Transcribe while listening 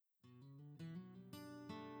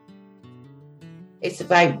It's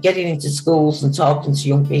about getting into schools and talking to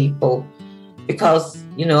young people because,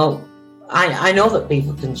 you know, I know that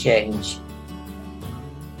people can change.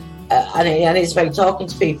 And it's about talking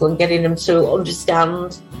to people and getting them to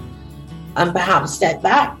understand and perhaps step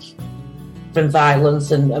back from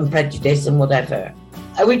violence and prejudice and whatever.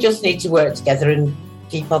 And we just need to work together and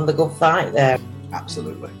keep on the good fight there.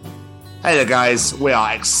 Absolutely. Hey there, guys. We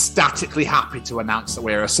are ecstatically happy to announce that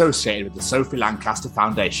we are associated with the Sophie Lancaster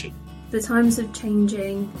Foundation. The times are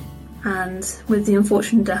changing, and with the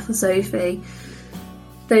unfortunate death of Sophie,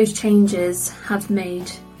 those changes have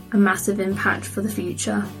made a massive impact for the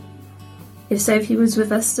future. If Sophie was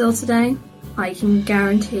with us still today, I can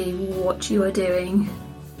guarantee what you are doing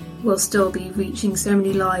will still be reaching so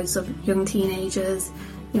many lives of young teenagers,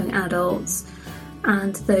 young adults,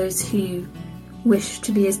 and those who wish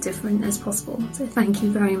to be as different as possible. So thank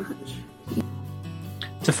you very much.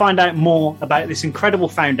 To find out more about this incredible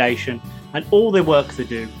foundation and all the work they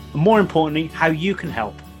do, and more importantly, how you can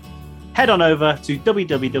help, head on over to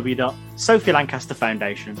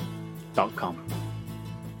www.sophielancasterfoundation.com.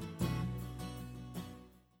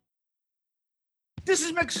 This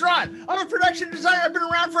is Mick Strawn. I'm a production designer. I've been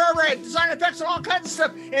around forever. I design effects and all kinds of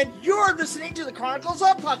stuff. And you're listening to the Chronicles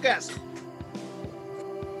of podcast.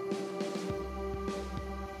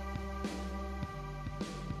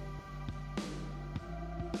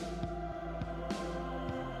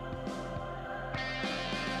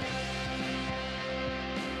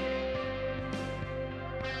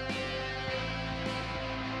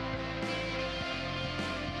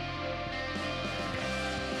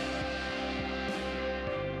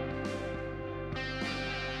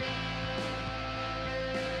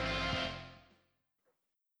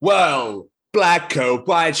 Well, black coat,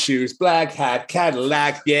 white shoes, black hat,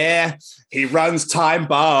 Cadillac, yeah. He runs Time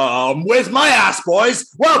Bomb with my ass, boys.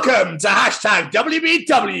 Welcome to hashtag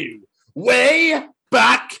WBW Way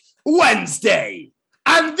Back Wednesday.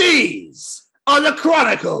 And these are the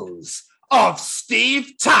Chronicles of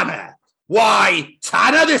Steve Tanner. Why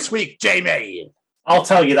Tanner this week, Jamie? I'll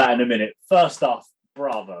tell you that in a minute. First off,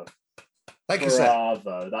 bravo. Thank you, sir.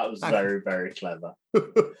 Bravo. That was very, very clever.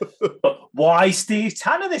 But why Steve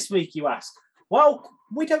Tanner this week, you ask? Well,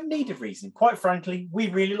 we don't need a reason. Quite frankly, we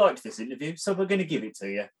really liked this interview, so we're going to give it to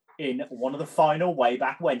you in one of the final Way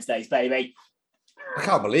Back Wednesdays, baby. I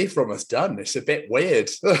can't believe we're almost done. It's a bit weird.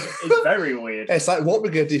 It's very weird. It's like, what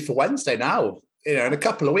we're going to do for Wednesday now? You know, in a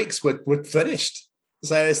couple of weeks, we're finished.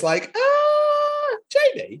 So it's like,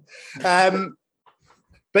 Jamie.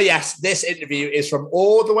 But yes, this interview is from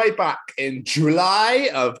all the way back in July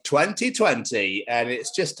of 2020, and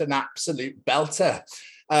it's just an absolute belter.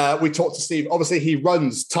 We talked to Steve. Obviously, he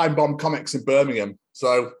runs Time Bomb Comics in Birmingham,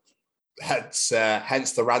 so hence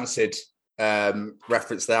the Rancid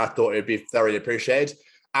reference there. I thought it'd be very appreciated.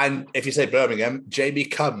 And if you say Birmingham, Jamie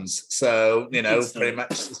comes. So you know, pretty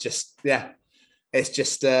much, it's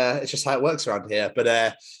just how it works around here.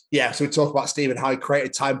 But yeah, so we talk about Steve and how he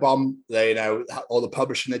created Time Bomb. You know, all the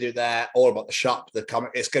publishing they do there, all about the shop, the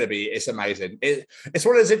comic. It's amazing. It's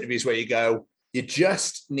one of those interviews where you go, you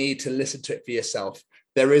just need to listen to it for yourself.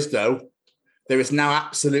 There is now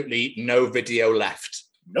absolutely no video left.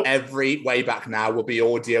 Nope. Every Way Back now will be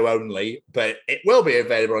audio only, but it will be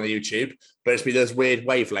available on YouTube. But it's be those weird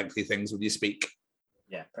wavelengthy things when you speak.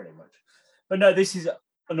 Yeah, pretty much. But no, this is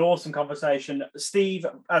an awesome conversation. Steve,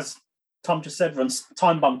 as Tom just said, runs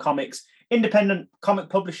Time Bomb Comics, independent comic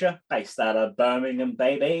publisher based out of Birmingham,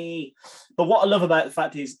 baby. But what I love about the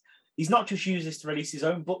fact is he's not just used this to release his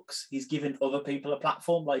own books, he's given other people a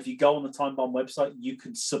platform. Like if you go on the Time Bomb website, you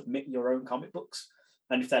can submit your own comic books.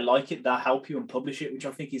 And if they like it, they'll help you and publish it, which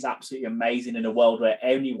I think is absolutely amazing in a world where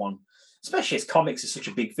anyone, especially as comics is such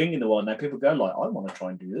a big thing in the world now, people go like, I want to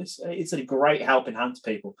try and do this. It's a great helping hand to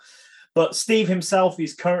people. But Steve himself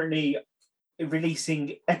is currently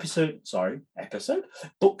releasing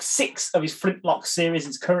book 6 of his Flintlock series.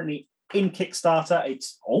 It's currently in Kickstarter.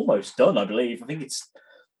 It's almost done, I believe. I think it's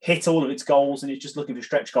hit all of its goals and it's just looking for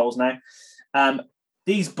stretch goals now.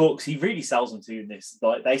 These books, he really sells them to you in this.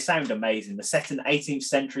 Like, they sound amazing. They're set in the 18th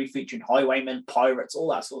century, featuring highwaymen, pirates, all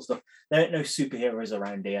that sort of stuff. There ain't no superheroes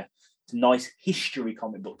around here. It's nice history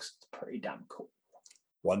comic books. It's pretty damn cool.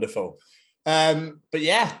 Wonderful. But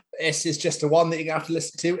yeah, this is just the one that you're going to have to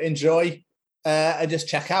listen to, enjoy, and just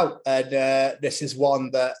check out. And this is one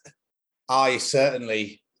that I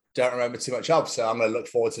certainly don't remember too much of, so I'm going to look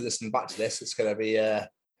forward to listening back to this. It's going to be a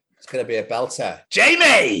belter.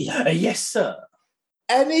 Jamie! Yes, sir.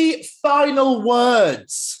 Any final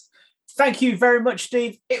words? Thank you very much,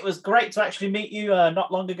 Steve. It was great to actually meet you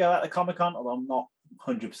not long ago at the Comic-Con, although I'm not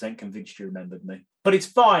 100% convinced you remembered me. But it's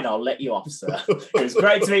fine. I'll let you off, sir. It was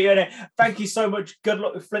great to meet you. Thank you so much. Good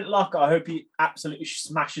luck with Flintlock. I hope he absolutely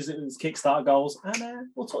smashes it with his Kickstarter goals. And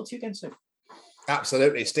we'll talk to you again soon.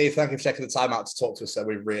 Absolutely. Steve, thank you for taking the time out to talk to us. So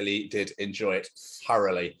we really did enjoy it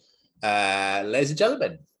thoroughly. Ladies and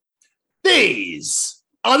gentlemen, these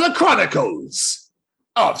are the Chronicles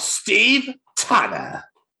of Steve Tanner.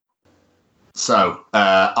 So,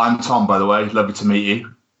 I'm Tom, by the way. Lovely to meet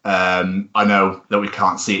you. I know that we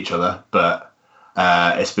can't see each other, but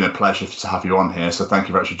it's been a pleasure to have you on here. So thank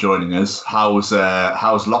you very much for joining us. How's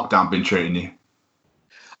lockdown been treating you?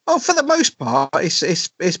 Oh, for the most part,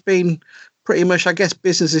 it's been pretty much, I guess,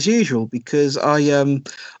 business as usual, because I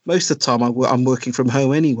most of the time I'm working from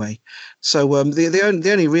home anyway. So the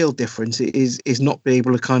only real difference is not being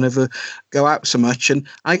able to kind of go out so much. And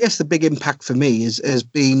I guess the big impact for me has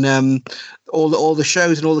been all the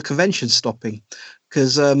shows and all the conventions stopping,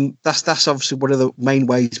 because that's obviously one of the main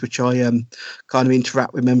ways which I kind of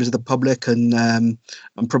interact with members of the public and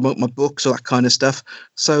promote my books, all that kind of stuff.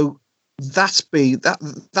 So that's been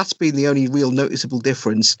the only real noticeable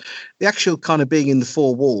difference. The actual kind of being in the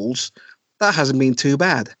four walls, that hasn't been too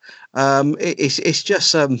bad. It's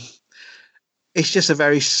just a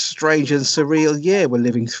very strange and surreal year we're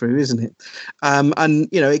living through, isn't it? And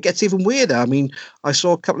it gets even weirder. I mean, I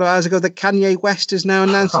saw a couple of hours ago that Kanye West is now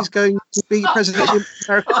announced he's going to be president of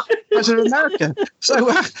America. So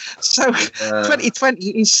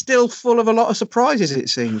 2020 is still full of a lot of surprises, it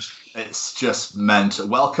seems. It's just meant,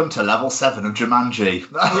 welcome to level 7 of Jumanji.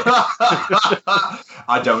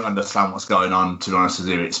 I don't understand what's going on, to be honest with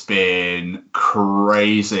you. It's been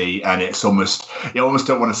crazy, and you almost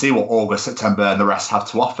don't want to see what August, September and the rest have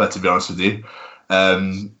to offer, to be honest with you.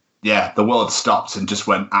 The world stopped and just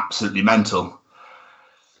went absolutely mental.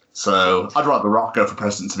 So I'd rather Rock go for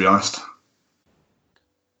president, to be honest.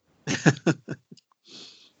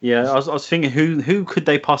 Yeah, I was thinking who could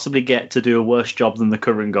they possibly get to do a worse job than the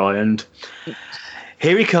current guy, and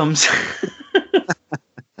here he comes.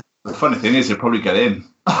 The funny thing is, he'll probably get in.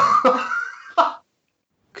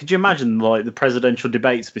 Could you imagine like the presidential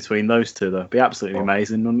debates between those two? Though, it'd be absolutely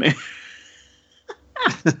amazing, wouldn't it?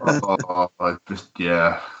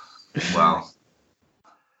 Wow.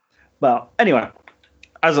 Well, anyway,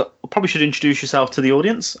 as I probably should introduce yourself to the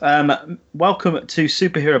audience. Welcome to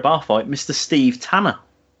Superhero Bar Fight, Mr. Steve Tanner.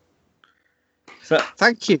 So,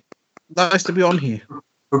 thank you. Nice to be on here.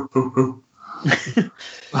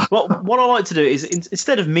 Well, what I like to do is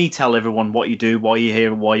instead of me tell everyone what you do, why you're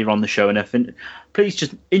here, why you're on the show, and everything, please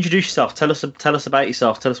just introduce yourself. Tell us about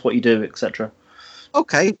yourself. Tell us what you do, etc.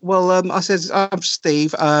 Okay. Well, I'm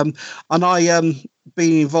Steve, and I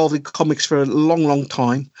been involved in comics for a long, long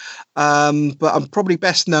time. But I'm probably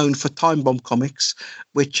best known for Time Bomb Comics,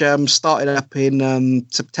 which started up in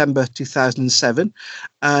September 2007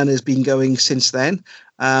 and has been going since then.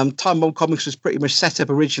 Time Bomb Comics was pretty much set up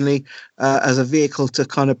originally as a vehicle to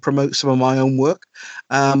kind of promote some of my own work,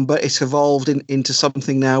 but it's evolved into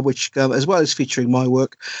something now which, as well as featuring my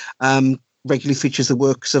work, regularly features the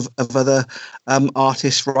works of other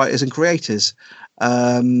artists, writers and creators.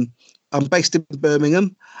 I'm based in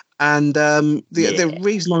Birmingham, and the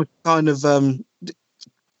reason I kind of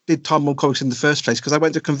did Time Bomb Comics in the first place, because I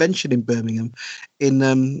went to a convention in Birmingham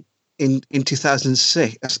in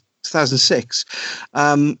 2006,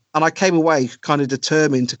 and I came away kind of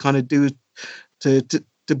determined to kind of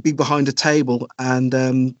to be behind a table and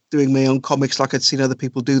doing my own comics like I'd seen other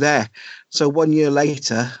people do there. So 1 year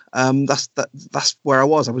later, that's where I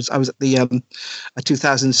was. I was at the a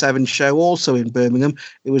 2007 show also in Birmingham.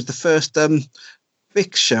 It was the first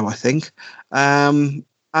Vix show, I think, and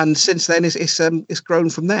since then it's grown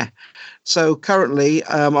from there. So currently,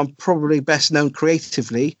 I'm probably best known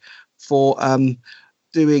creatively for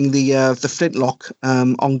doing the Flintlock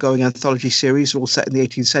ongoing anthology series, all set in the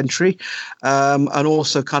 18th century, and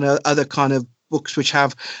also kind of other kind of books which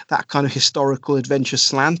have that kind of historical adventure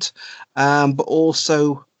slant, but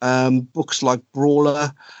also books like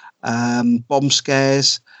Brawler, Bomb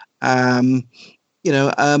Scares, and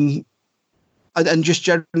just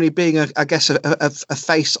generally being a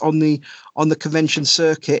face on the convention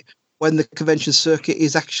circuit when the convention circuit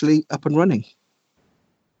is actually up and running.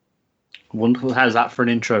 Wonderful. How's that for an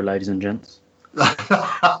intro, ladies and gents?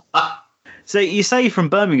 So you say you're from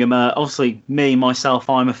Birmingham. Obviously, myself,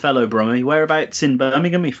 I'm a fellow Brummie. Whereabouts in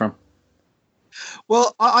Birmingham are you from?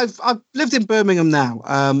 Well, I've lived in Birmingham now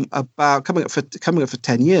about coming up for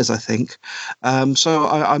 10 years, I think. So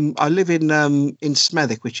I live in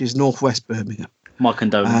Smethwick, which is northwest Birmingham. My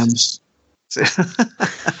condolences.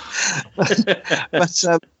 But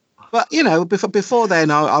before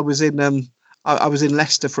then, I was in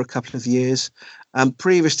Leicester for a couple of years.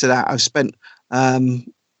 Previous to that, I've spent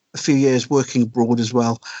a few years working abroad as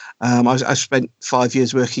well. I spent 5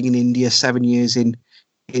 years working in India, 7 years in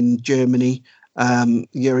Germany, a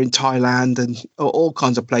year in Thailand, and all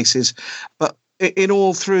kinds of places. But in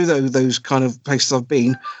all through those kind of places I've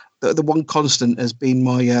been, the one constant has been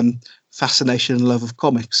my fascination and love of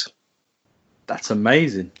comics. That's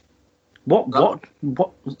amazing. What?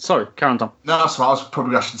 Sorry, Karen, Tom. No, that's what I was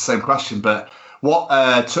probably asking the same question. But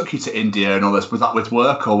what took you to India and all this? Was that with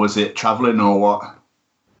work or was it travelling or what?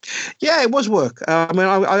 Yeah, it was work. I mean,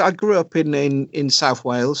 I grew up in South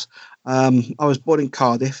Wales. I was born in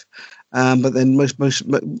Cardiff, but then most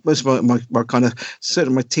of my kind of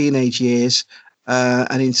certainly my teenage years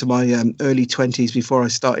and into my early 20s before I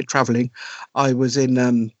started travelling, I was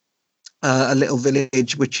in a little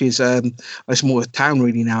village which is a small town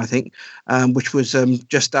really now, I think, which was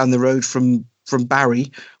just down the road from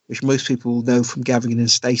Barry, which most people know from Gavin and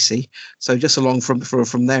Stacey. So just along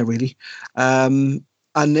from there really.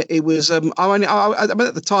 And it was, I mean, at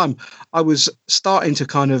the time, I was starting to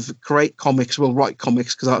kind of create comics, write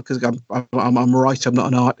comics, because I'm a writer, I'm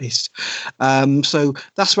not an artist. So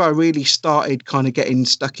that's where I really started kind of getting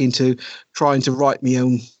stuck into trying to write my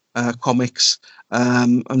own comics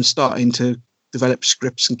and starting to develop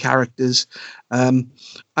scripts and characters. And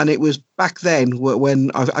it was back then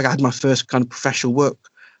when I had my first kind of professional work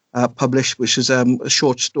published, which was a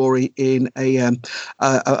short story in a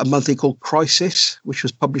monthly called Crisis, which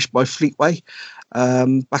was published by Fleetway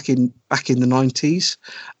back in the 90s.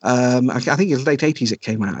 I think it was late 80s it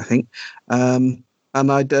came out, I think. And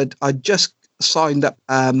I just signed up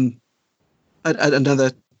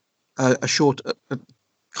another short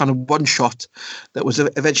kind of one shot that was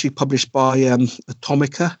eventually published by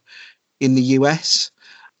Atomica in the US.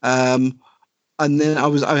 And then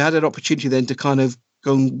I had an opportunity then to kind of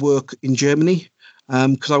go and work in Germany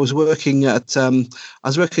because I was working alongside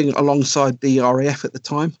the RAF at the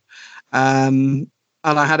time, and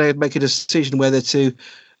I had to make a decision whether to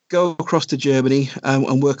go across to Germany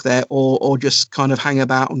and work there, or just kind of hang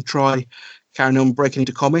about and try carrying on breaking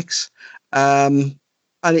into comics.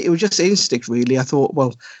 And it was just instinct, really. I thought,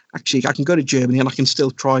 well, actually, I can go to Germany and I can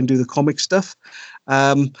still try and do the comic stuff.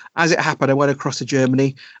 As it happened, I went across to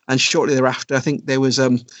Germany, and shortly thereafter, I think there was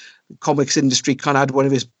comics industry kind of had one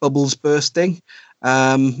of its bubbles bursting,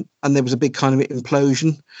 and there was a big kind of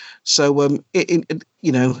implosion. So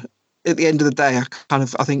you know, at the end of the day, I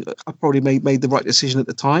think I probably made the right decision at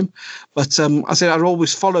the time. But I said I'd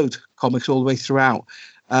always followed comics all the way throughout,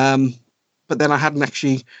 but then I hadn't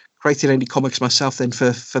actually created any comics myself then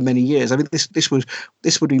for many years. I mean, this would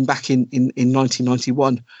have been back in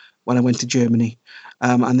 1991 when I went to Germany,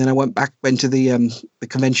 and then I went to the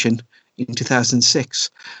convention in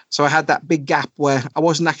 2006. So I had that big gap where I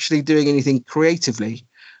wasn't actually doing anything creatively,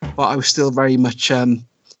 but I was still very much a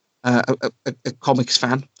comics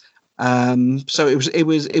fan. So it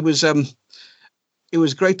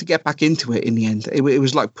was great to get back into it in the end. It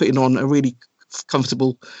was like putting on a really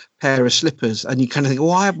comfortable pair of slippers, and you kind of think,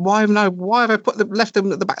 why have I left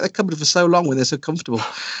them at the back of the cupboard for so long when they're so comfortable?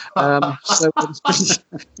 So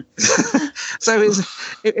it was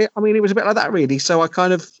a bit like that, really. So I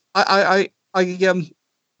kind of I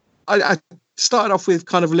started off with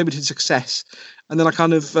kind of limited success, and then I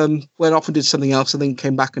kind of went off and did something else, and then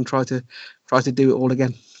came back and tried to do it all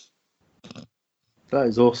again. That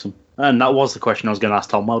is awesome, and that was the question I was going to ask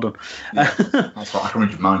Tom. Well done. Yeah, that's what I can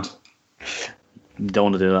read your mind. You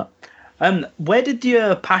don't want to do that. Where did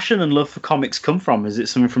your passion and love for comics come from? Is it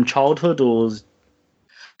something from childhood, or?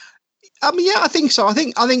 Yeah, I think so. I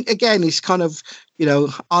think again, it's kind of, you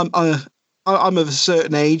know, I'm of a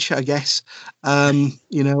certain age, I guess.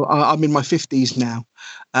 You know, I'm in my 50s now,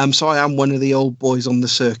 so I am one of the old boys on the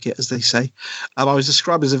circuit, as they say. I was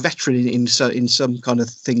described as a veteran in some kind of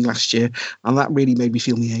thing last year, and that really made me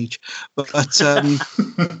feel my age. But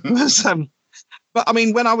but I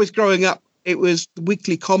mean, when I was growing up, it was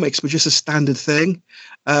weekly comics were just a standard thing.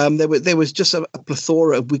 There was just a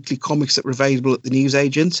plethora of weekly comics that were available at the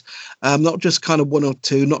newsagents, not just kind of one or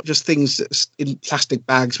two, not just things that's in plastic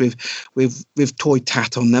bags with toy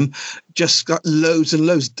tat on them. Just got loads and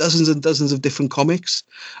loads, dozens and dozens of different comics,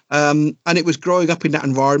 and it was growing up in that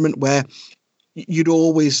environment where you'd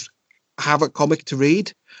always have a comic to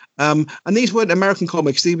read. And these weren't American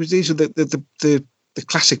comics; these were the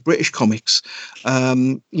classic British comics,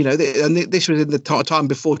 you know, and this was in the time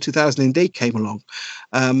before 2000 AD came along.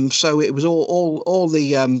 So it was all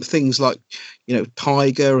the things like, you know,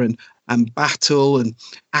 Tiger and Battle and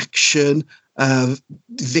Action,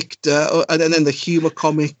 Victor, and then the humor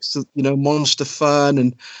comics, you know, Monster Fun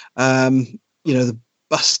and, you know, the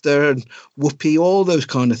Buster and Whoopi, all those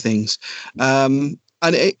kind of things.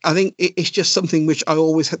 I think it's just something which I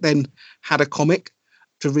always then had a comic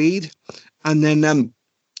to read. And then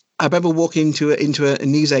I remember walking into a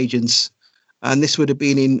newsagent's, and this would have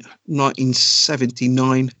been in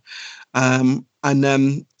 1979.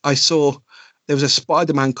 I saw there was a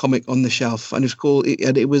Spider-Man comic on the shelf, and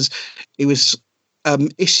it was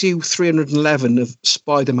issue 311 of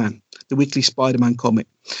Spider-Man, the weekly Spider-Man comic.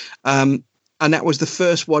 And that was the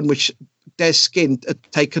first one which Des Skin had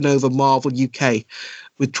taken over Marvel UK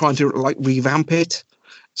with trying to like revamp it.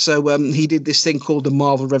 So he did this thing called the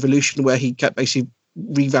Marvel Revolution, where he kept basically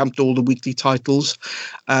revamped all the weekly titles.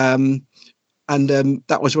 And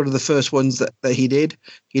that was one of the first ones that he did.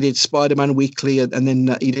 He did Spider-Man Weekly, and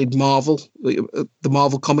then he did Marvel, the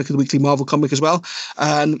Marvel comic, the weekly Marvel comic as well.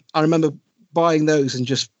 And I remember buying those and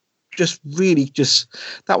just really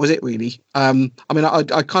that was it really. I mean,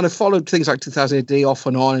 I kind of followed things like 2000 AD off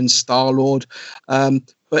and on, and Star-Lord,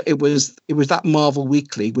 but it was that Marvel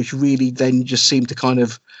Weekly which really then just seemed to kind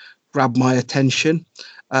of grab my attention.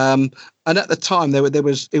 And at the time, I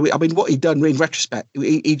mean, what he'd done in retrospect,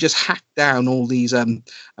 he just hacked down all these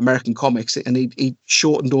American comics, and he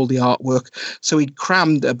shortened all the artwork. So he'd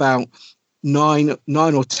crammed about nine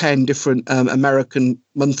or 10 different American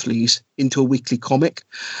monthlies into a weekly comic.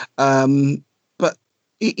 But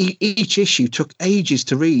each issue took ages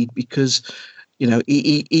to read because,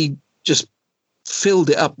 he just filled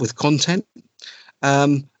it up with content.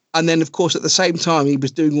 And then, of course, at the same time, he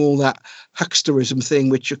was doing all that hucksterism thing,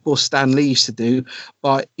 which, of course, Stan Lee used to do,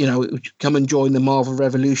 by, come and join the Marvel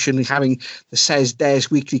Revolution, having the Says Des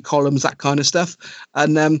weekly columns, that kind of stuff.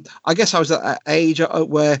 And I guess I was at that age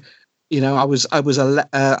where, I was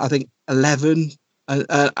I think 11, and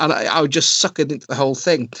I was just sucking into the whole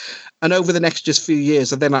thing. And over the next just few years,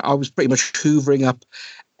 then I was pretty much hoovering up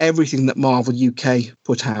everything that Marvel UK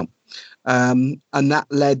put out. And that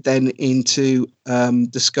led then into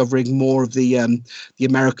discovering more of the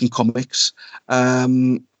American comics,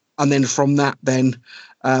 and then from that then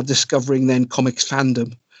discovering then comics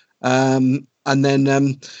fandom, and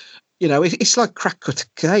then it's like crack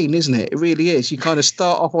cocaine, isn't it? It really is. You kind of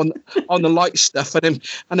start off on the light stuff, and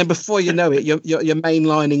then before you know it, you're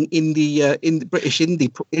mainlining in the British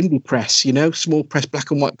indie press, small press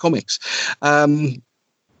black and white comics.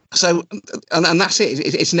 So, and that's it.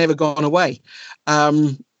 It's never gone away.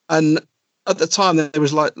 And at the time, there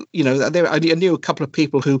was like, I knew a couple of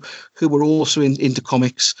people who were also into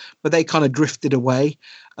comics, but they kind of drifted away.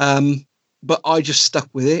 But I just stuck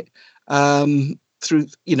with it through,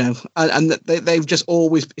 and they've just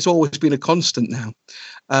it's always been a constant now.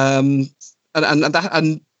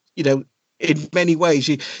 In many ways,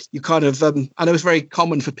 you kind of, I know it's very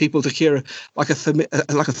common for people to hear like a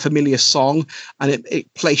familiar song, and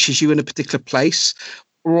it places you in a particular place.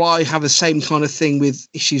 Or I have the same kind of thing with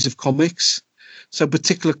issues of comics. So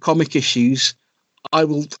particular comic issues, I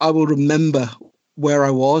will remember where I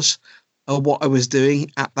was or what I was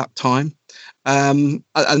doing at that time. And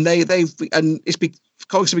comics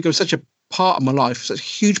have become such a part of my life, such a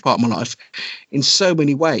huge part of my life, in so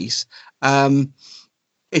many ways.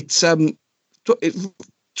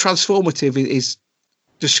 Transformative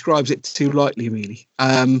describes it too lightly, really.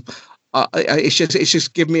 It's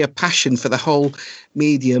just given me a passion for the whole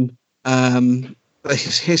medium, the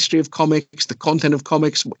history of comics, the content of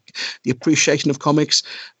comics, the appreciation of comics.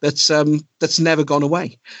 That's never gone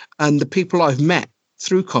away. And the people I've met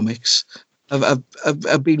through comics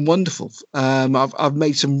have been wonderful. I've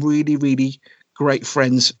made some really, really great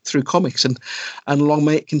friends through comics, and long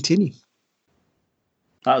may it continue.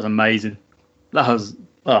 That was amazing. That was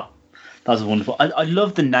wonderful. I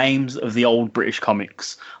love the names of the old British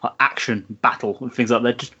comics, like Action, Battle, and things like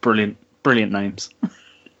that. Just brilliant names.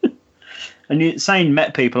 And you're saying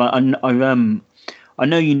met people. I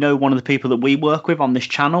know one of the people that we work with on this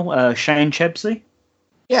channel, Shane Chebsey.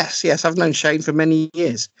 Yes, I've known Shane for many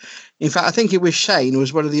years. In fact, I think it was Shane who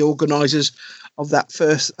was one of the organisers of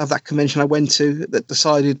that convention I went to that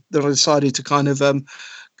I decided to kind of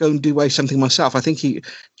go and do something myself. I think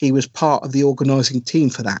he was part of the organising team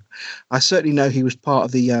for that. I certainly know he was part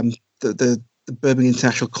of the Birmingham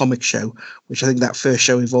International Comic Show, which I think that first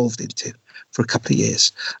show evolved into for a couple of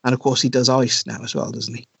years. And of course, he does ICE now as well,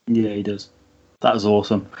 doesn't he? Yeah, he does. That was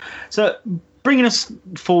awesome. So, bringing us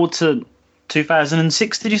forward to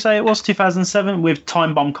 2006, did you say it was 2007 with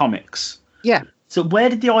Time Bomb Comics? Yeah. So, where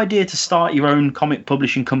did the idea to start your own comic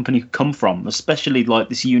publishing company come from? Especially like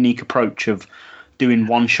this unique approach of doing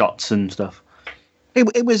one shots and stuff.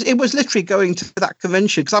 It was literally going to that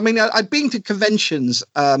convention, because I mean I'd been to conventions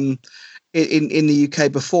in the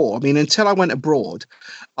UK before. I mean, until I went abroad,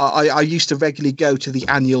 I used to regularly go to the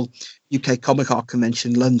annual UK Comic Art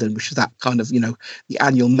Convention in London, which is that kind of, the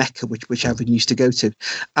annual mecca, which everyone used to go to.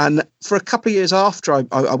 And for a couple of years after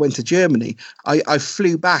I went to Germany, I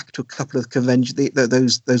flew back to a couple of conventions,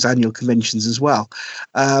 those annual conventions as well.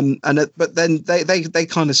 But then they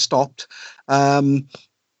kind of stopped.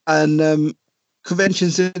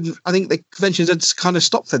 Conventions, I think the conventions had kind of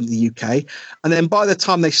stopped in the UK, and then by the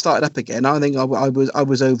time they started up again, I think I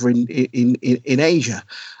was over in Asia,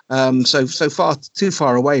 so far too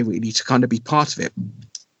far away really to kind of be part of it.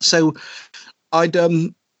 So I'd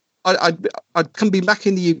come be back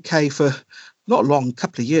in the UK for not long, a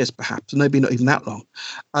couple of years perhaps, maybe not even that long,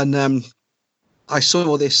 and I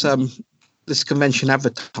saw this convention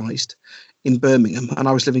advertised in Birmingham, and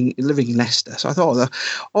I was living in Leicester. So I thought,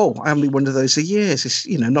 I haven't been one of those for years. It's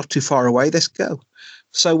not too far away. Let's go.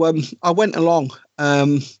 So I went along,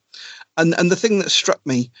 and the thing that struck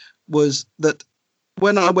me was that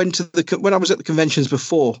when I was at the conventions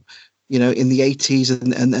before, in the 80s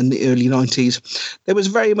and the early 90s, there was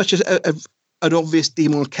very much an obvious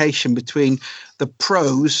demarcation between the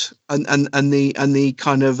pros and the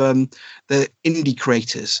kind of the indie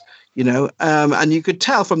creators. And you could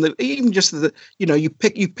tell from you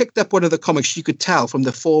picked up one of the comics, you could tell from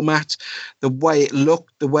the format, the way it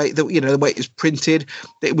looked, the way it was printed,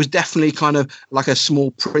 that it was definitely kind of like a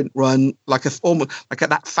small print run, almost like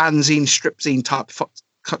that fanzine, strip zine type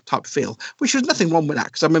feel, which was nothing wrong with that,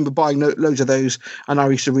 because I remember buying loads of those and I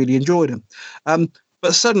used to really enjoy them.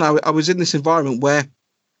 But suddenly I was in this environment where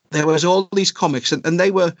there was all these comics and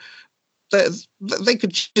they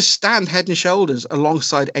could just stand head and shoulders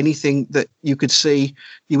alongside anything that you would see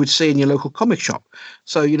in your local comic shop.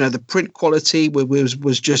 So, the print quality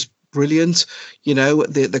was just brilliant.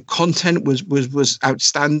 The content was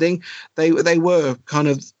outstanding. They were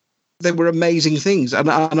amazing things. And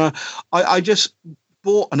I just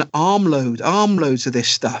bought an armloads of this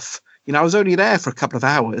stuff. I was only there for a couple of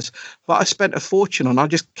hours, but I spent a fortune on. I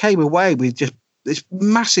just came away with just this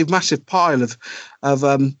massive pile of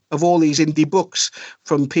all these indie books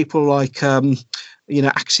from people like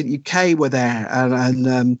Accent UK were there,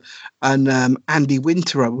 and Andy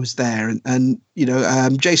Winter was there, and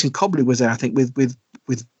Jason Cobley was there, I think, with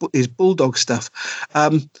his Bulldog stuff,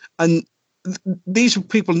 and these were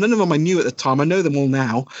people, none of them I knew at the time. I know them all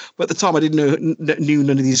now, but at the time I didn't knew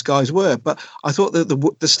none of these guys were. But I thought that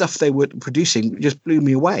the stuff they were producing just blew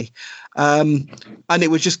me away, and it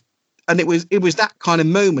was just. And it was that kind of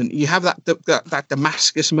moment. You have that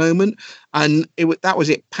Damascus moment, and that was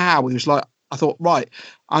it. Power. It was like, I thought, right,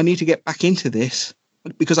 I need to get back into this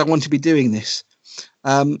because I want to be doing this.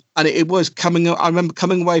 And it was coming. I remember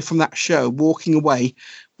coming away from that show, walking away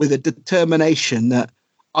with a determination that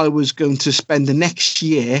I was going to spend the next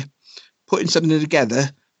year putting something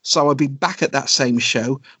together. So I'd be back at that same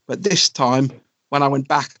show, but this time when I went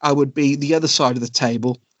back, I would be the other side of the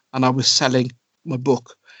table, and I was selling my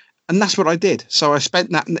book. And that's what I did. So I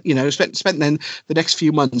spent that, spent then the next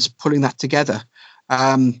few months pulling that together.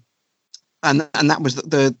 And that was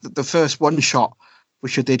the first one shot,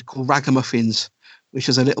 which I did, called Ragamuffins, which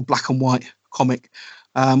is a little black and white comic,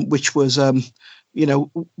 which was,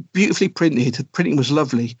 beautifully printed. The printing was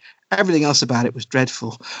lovely. Everything else about it was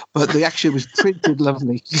dreadful, but the actually was printed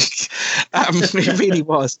lovely. It really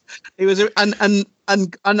was. It was, and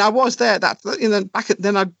I was there.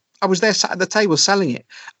 I was there sat at the table selling it,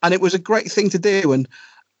 and it was a great thing to do. And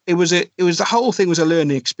the whole thing was a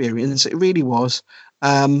learning experience. It really was.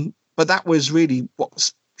 But that was really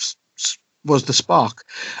what was the spark.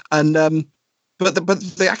 And but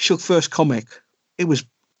the actual first comic, it was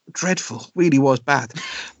dreadful. Really was bad.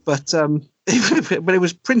 But it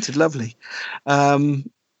was printed lovely.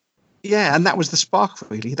 And that was the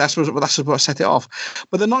spark really. That's what set it off.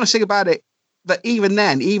 But the nice thing about it, that even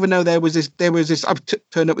then, even though there was this, I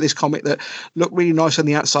turned up with this comic that looked really nice on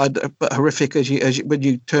the outside, but horrific when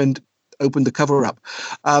you opened the cover up.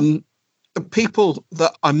 The people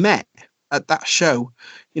that I met at that show,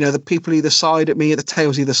 the people either side at me, at the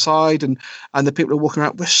tails either side, and the people who were walking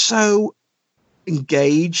around were so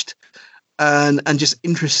engaged and just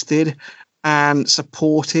interested and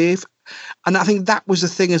supportive. And I think that was the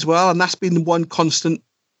thing as well. And that's been the one constant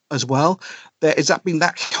as well. There has been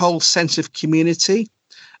that whole sense of community,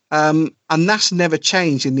 and that's never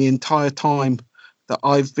changed in the entire time that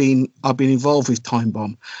I've been involved with Time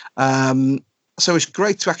Bomb. so it's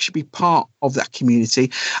great to actually be part of that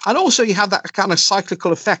community. And also you have that kind of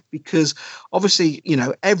cyclical effect, because obviously,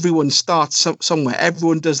 everyone starts somewhere.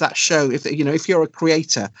 Everyone does that show. If you're a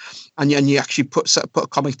creator and you actually put a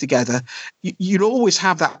comic together, you'll always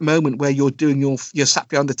have that moment where you're sat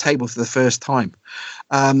behind the table for the first time.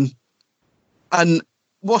 And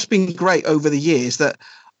what's been great over the years that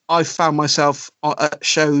I've found myself at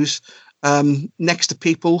shows next to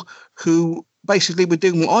people who basically were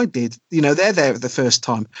doing what I did. They're there the first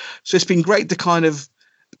time. So it's been great to kind of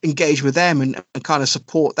engage with them and kind of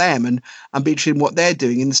support them and be interested in what they're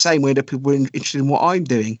doing in the same way that people were interested in what I'm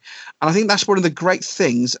doing. And I think that's one of the great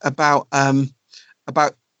things about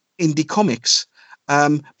indie comics,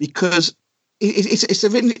 because it's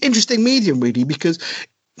an interesting medium, really, because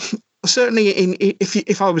certainly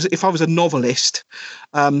if I was a novelist,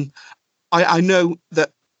 I know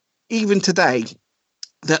that even today,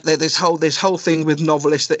 that this whole thing with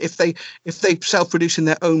novelists, that if they self-producing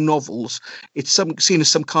their own novels, it's seen as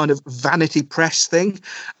some kind of vanity press thing,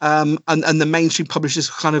 and the mainstream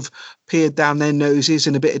publishers kind of peered down their noses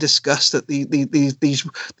in a bit of disgust at these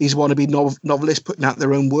wannabe novelists putting out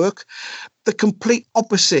their own work. The complete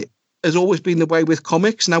opposite has always been the way with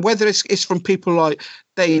comics. Now, whether it's from people like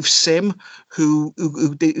Dave Sim, who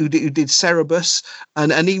did Cerebus,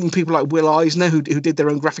 and even people like Will Eisner, who did their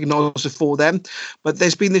own graphic novels before them. But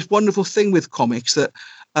there's been this wonderful thing with comics that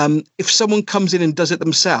if someone comes in and does it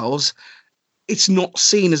themselves, it's not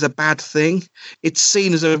seen as a bad thing. It's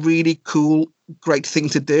seen as a really cool, great thing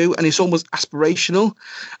to do, and it's almost aspirational.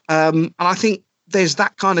 And I think there's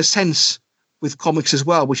that kind of sense with comics as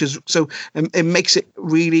well, which is so it makes it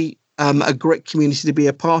really a great community to be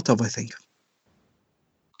a part of, I think.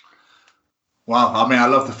 Wow, I mean, I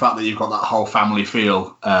love the fact that you've got that whole family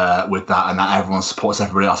feel with that, and that everyone supports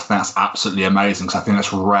everybody else. I think that's absolutely amazing, because I think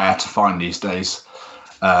that's rare to find these days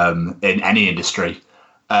in any industry.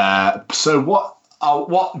 So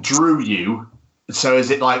what drew you? So is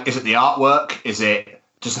it the artwork? Is it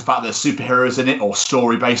just the fact that there's superheroes in it, or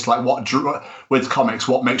story based? Like, what drew with comics?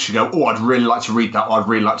 What makes you go, oh, I'd really like to read that, or I'd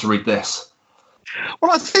really like to read this?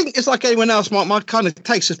 Well, I think it's like anyone else. My kind of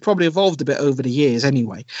taste has probably evolved a bit over the years.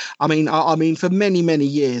 Anyway, I mean, for many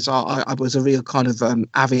years, I was a real kind of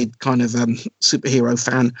avid kind of superhero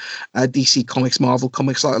fan, DC Comics, Marvel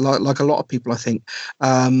Comics, like a lot of people, I think.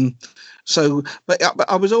 But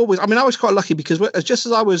I was always, I was quite lucky, because just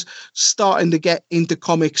as I was starting to get into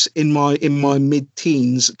comics in my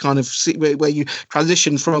mid-teens, kind of where you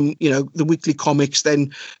transition from the weekly comics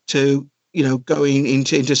then to going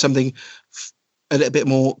into something a little bit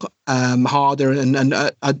more harder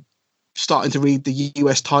and starting to read the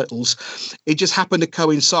US titles. It just happened to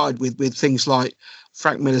coincide with things like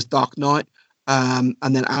Frank Miller's Dark Knight, and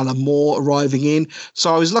then Alan Moore arriving in.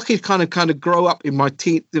 So I was lucky to kind of grow up in my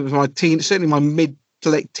teen, certainly my mid to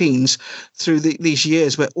late teens, through these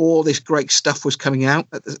years where all this great stuff was coming out,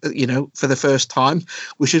 for the first time,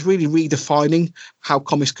 which is really redefining how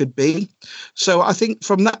comics could be. So I think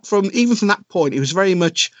from that point, it was very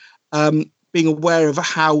much being aware of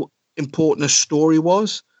how important a story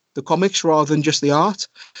was, the comics, rather than just the art.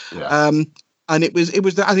 Yeah. And it was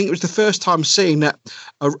I think it was the first time seeing that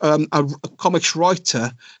a comics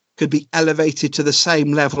writer could be elevated to the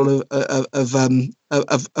same level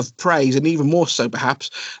of praise, and even more so perhaps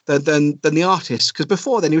than the artists. Because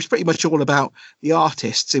before then, it was pretty much all about the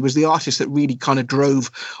artists. It was the artists that really kind of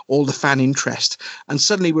drove all the fan interest. And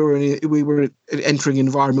suddenly we were entering an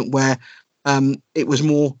environment where it was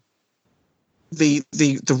more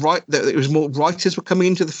it was more writers were coming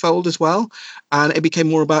into the fold as well, and it became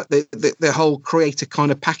more about the whole creator kind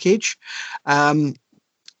of package.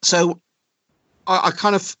 So I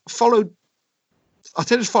kind of followed. I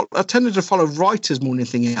tended to follow writers more than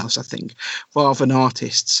anything else, I think, rather than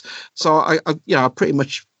artists. So I pretty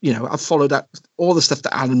much I followed all the stuff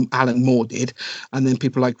that Alan Moore did, and then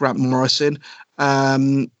people like Grant Morrison,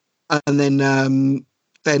 and then.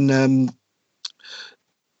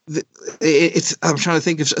 I'm trying to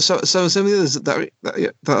think of some of the others that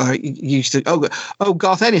I used to. Oh,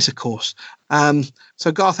 Garth Ennis, of course.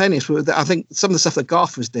 So Garth Ennis, I think some of the stuff that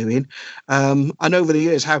Garth was doing, and over the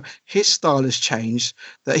years how his style has changed.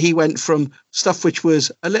 That he went from stuff which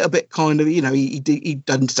was a little bit kind of he'd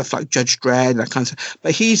done stuff like Judge Dredd, that kind of stuff,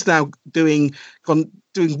 but he's now doing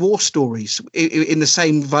war stories in the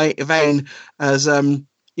same vein as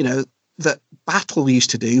that Battle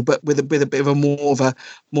used to do, but with a bit of a more of a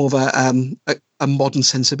modern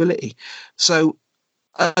sensibility. So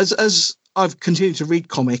as I've continued to read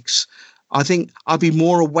comics, I think I'll be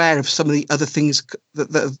more aware of some of the other things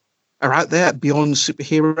that are out there beyond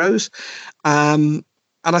superheroes. And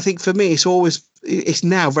I think for me, it's always it's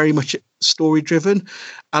now very much story driven,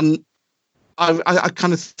 and I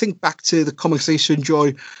kind of think back to the comics I used to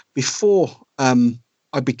enjoy before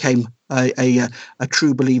I became a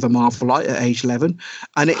true believer Marvelite at age 11,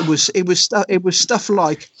 and it was stuff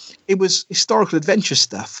like, it was historical adventure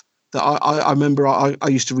stuff that I remember I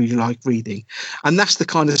used to really like reading, and that's the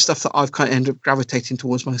kind of stuff that I've kind of ended up gravitating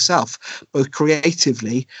towards myself, both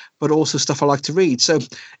creatively but also stuff I like to read. So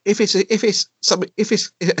if it's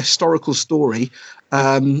a historical story,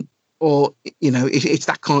 or it's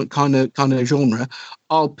that kind of genre,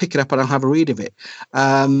 I'll pick it up and I'll have a read of it.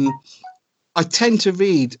 I tend to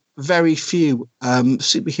read very few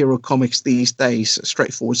superhero comics these days,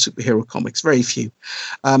 straightforward superhero comics, very few.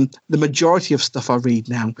 The majority of stuff I read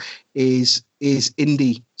now is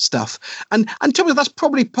indie stuff, and to me that's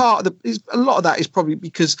probably a lot of that is probably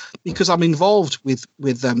because I'm involved with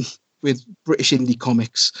British indie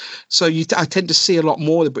comics. So I tend to see a lot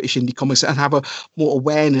more of the British indie comics and have a more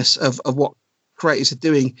awareness of what creators are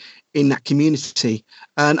doing in that community,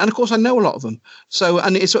 and of course I know a lot of them. So,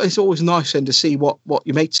 and it's always nice then to see what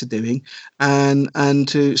your mates are doing, and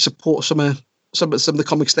to support some of the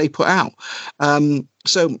comics they put out.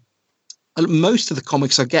 So most of the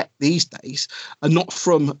comics I get these days are not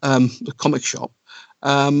from the comic shop.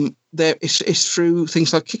 It's through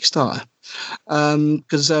things like Kickstarter,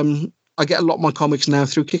 because I get a lot of my comics now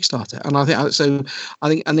through Kickstarter, and I think,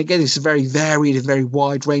 and again, it's a very varied and very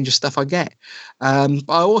wide range of stuff I get. But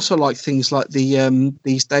I also like things like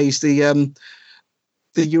these days the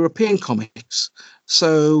European comics.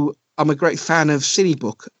 So I'm a great fan of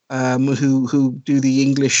Citybook, who do the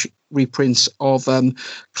English reprints of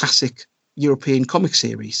classic European comic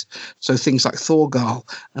series. So things like Thorgal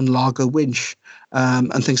and Largo Winch,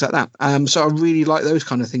 and things like that. So I really like those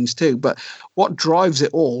kind of things too. But what drives it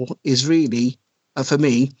all is really, for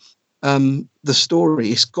me, the story.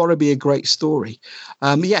 It's got to be a great story.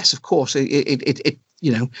 Yes, of course, it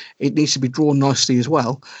needs to be drawn nicely as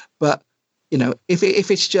well. But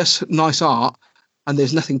if it's just nice art and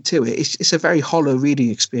there's nothing to it, it's a very hollow reading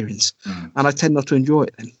experience, and I tend not to enjoy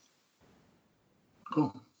it then.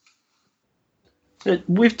 Cool.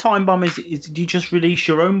 With Time Bomb, do you just release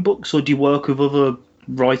your own books, or do you work with other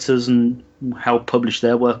writers and help publish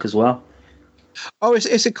their work as well? Oh,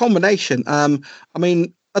 it's a combination. I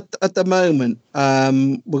mean, at the moment,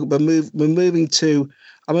 we're moving to.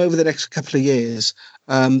 Over the next couple of years,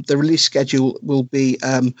 the release schedule will be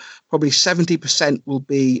probably 70% will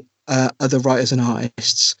be other writers and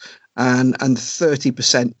artists, and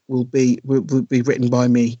 30% will be written by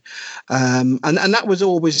me, and that was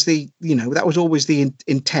always the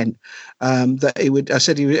intent, that it would. I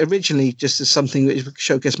said it was originally just as something that would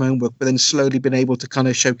showcase my own work, but then slowly been able to kind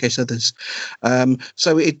of showcase others.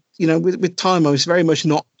 So it with time, I was very much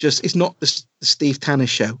it's not the Steve Tanner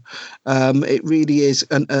show. It really is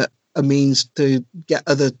a means to get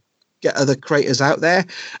other creators out there,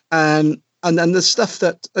 and the stuff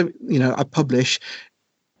that I publish.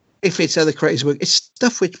 If it's other creators' work, it's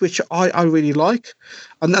stuff which I really like,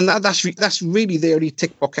 and that's really the only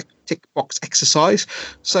tick box exercise.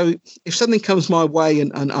 So if something comes my way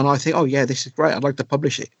and I think, oh yeah, this is great, I'd like to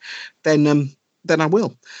publish it, then I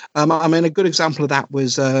will. I mean, a good example of that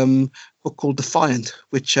was a book called Defiant,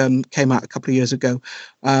 which came out a couple of years ago,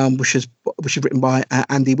 which is written by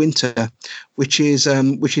Andy Winter, which is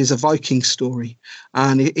a Viking story,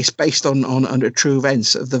 and it's based on true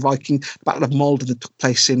events of the Viking Battle of Maldon that took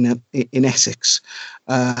place in Essex,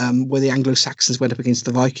 where the Anglo-Saxons went up against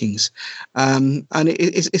the Vikings, and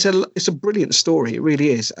it's a brilliant story. It really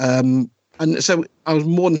is, and so I was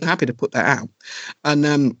more than happy to put that out,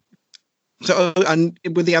 and. So, and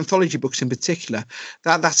with the anthology books in particular,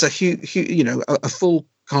 that's a huge, a full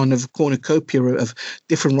kind of cornucopia of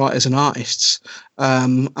different writers and artists.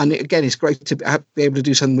 And again, it's great to be able to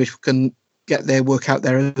do something which can get their work out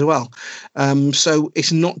there as well. So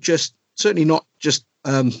it's certainly not just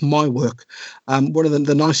my work. One of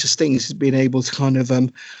the nicest things is being able to kind of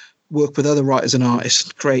work with other writers and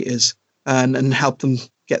artists, creators, and help them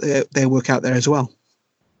get their work out there as well.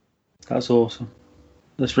 That's awesome.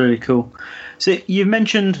 That's really cool. So you've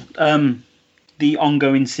mentioned the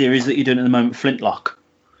ongoing series that you're doing at the moment, Flintlock.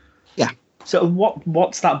 Yeah. So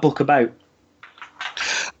what's that book about?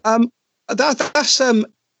 That's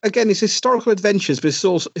again, it's historical adventures, but it's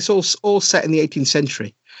all set in the 18th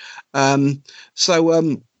century. So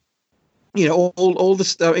all the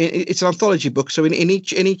stuff. It's an anthology book. So in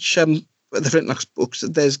each the Flintlock books,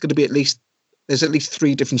 there's going to be at least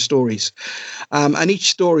 3 different stories, and each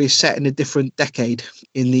story is set in a different decade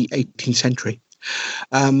in the 18th century.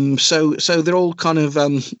 So they're all kind of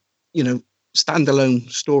standalone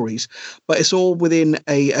stories, but it's all within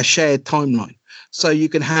a shared timeline. So you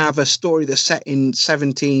can have a story that's set in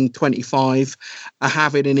 1725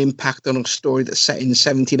 having an impact on a story that's set in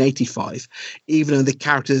 1785, even though the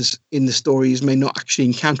characters in the stories may not actually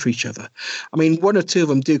encounter each other. I mean, one or two of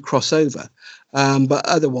them do cross over, but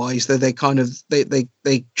otherwise they kind of they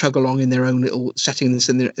chug along in their own little settings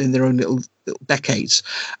in their own little decades.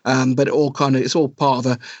 But it's all part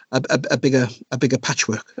of a bigger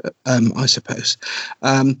patchwork, I suppose.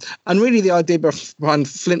 And really, the idea behind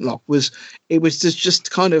Flintlock was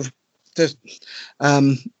just kind of to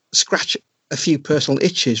scratch a few personal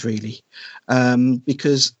itches, really,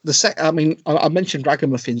 because I mentioned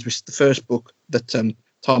Ragamuffins, which is the first book that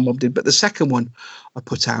Time Bomb did, but the second one I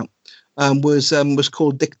put out was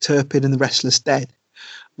called Dick Turpin and the Restless Dead,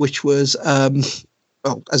 which was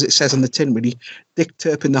as it says on the tin, really, Dick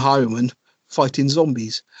Turpin the Highwayman fighting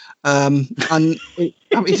zombies. And it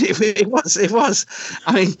was.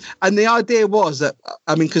 I mean, and the idea was that,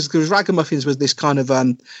 because Ragamuffins was this kind of,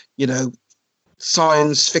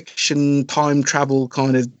 science fiction, time travel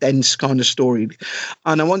kind of dense kind of story.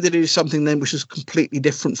 And I wanted to do something then which was completely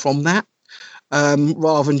different from that,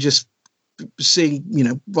 rather than just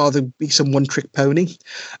rather be some one trick pony.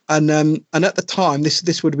 And at the time,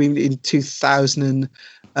 this would have been in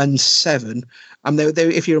 2007. And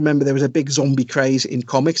if you remember, there was a big zombie craze in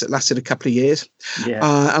comics that lasted a couple of years. Yeah.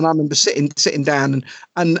 And I remember sitting down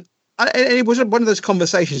and it was one of those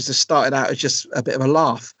conversations that started out as just a bit of a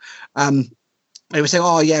laugh. They were saying,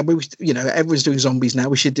 "Oh yeah, everyone's doing zombies now.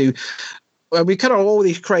 We should do." Well, we kind of all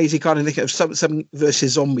these crazy kind of think of some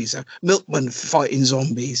versus zombies, Milkman fighting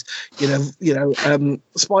zombies,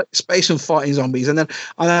 Spaceman fighting zombies, and then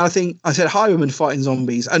I think I said Highwayman fighting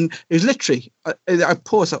zombies, and it was literally I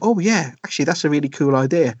paused, like, oh yeah, actually that's a really cool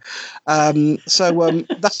idea. So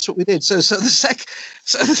that's what we did. So the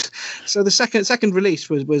second release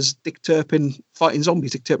was Dick Turpin fighting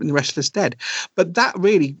zombies, Dick Turpin the Restless Dead, but that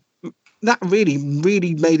really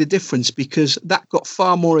made a difference because that got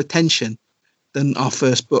far more attention than our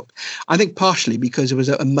first book. I think partially because it was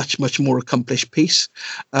a much, much more accomplished piece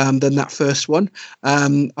than that first one.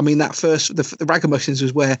 That first, the Ragamuffins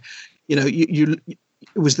was where, it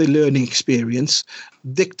was the learning experience.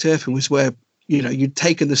 Dick Turpin was where, you'd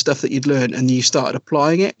taken the stuff that you'd learned and you started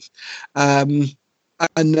applying it. But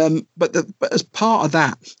as part of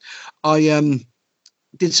that, I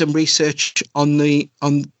did some research on the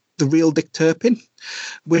real Dick Turpin,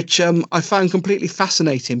 which I found completely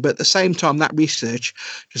fascinating. But at the same time, that research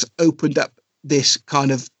just opened up this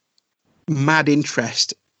kind of mad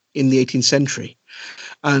interest in the 18th century.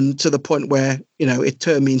 And to the point where, it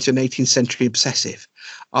turned me into an 18th century obsessive.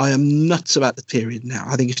 I am nuts about the period now.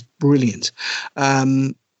 I think it's brilliant.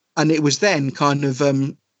 And it was then kind of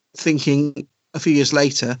thinking a few years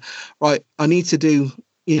later, right, I need to do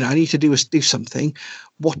something.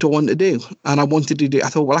 What do I want to do? And I wanted to do, I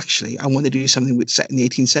thought, well, actually, I want to do something with set in the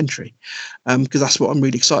 18th century, because that's what I'm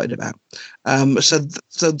really excited about. So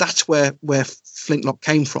that's where Flintlock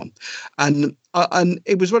came from. And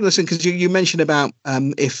it was one of those things, because you mentioned about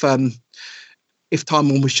if Time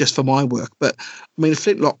Bomb was just for my work. But I mean,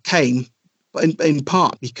 Flintlock came in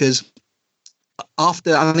part because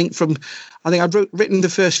after I'd written the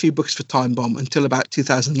first few books for Time Bomb until about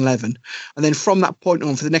 2011, and then from that point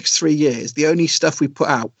on, for the next 3 years, the only stuff we put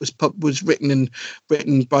out was written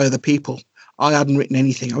by other people. I hadn't written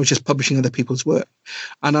anything. I was just publishing other people's work.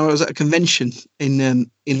 And I was at a convention in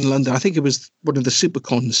London. I think it was one of the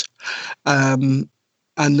Supercons, and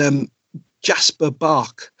Jasper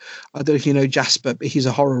Bark. I don't know if you know Jasper, but he's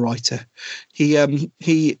a horror writer. He.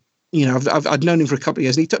 I'd known him for a couple of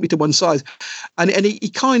years, and he took me to one side, and he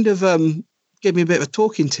kind of gave me a bit of a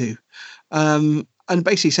talking to, and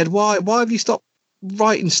basically said, "Why have you stopped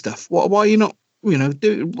writing stuff? Why are you not,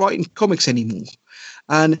 writing comics anymore?"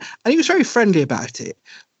 And he was very friendly about it,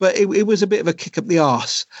 but it was a bit of a kick up the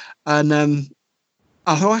arse. And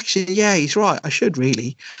I thought, actually, yeah, he's right. I should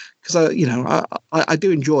really, because I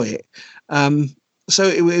do enjoy it. So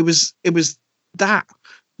it was that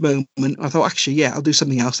moment I thought, actually, yeah, I'll do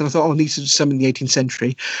something else. And I thought, I need to do something in the 18th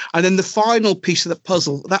century. And then the final piece of that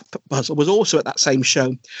puzzle was also at that same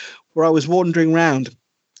show, where I was wandering around,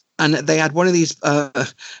 and they had one of these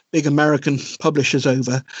big American publishers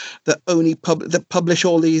over that only publish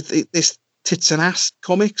all this tits and ass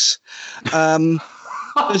comics.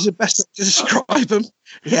 Is the best way to describe them.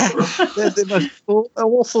 Yeah, they're most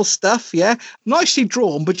awful stuff. Yeah, nicely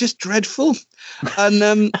drawn, but just dreadful. And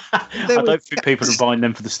I don't think people are buying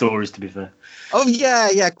them for the stories, to be fair. Oh yeah,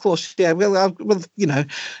 of course, yeah. Well,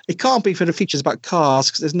 it can't be for the features about cars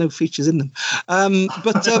because there's no features in them.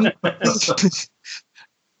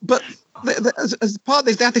 But as part of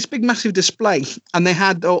this, they had this big, massive display, and they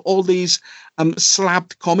had all these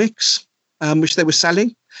slabbed comics, which they were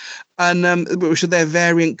selling, and which are their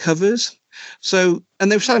variant covers. So,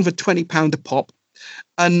 and they were selling for £20 a pop,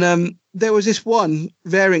 and there was this one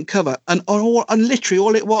variant cover, and literally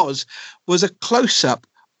all it was a close up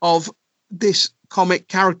of this comic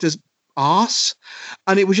character's arse,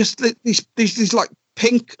 and it was just these like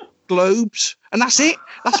pink globes, and that's it.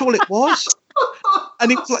 That's all it was.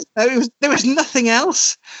 And it was like there was nothing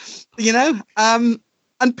else, and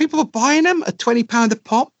people were buying them at £20 a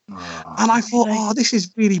pop. And I thought, oh, this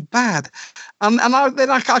is really bad. And then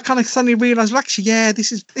I kind of suddenly realised, well, actually, yeah,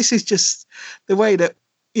 this is just the way that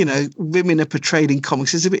women are portrayed in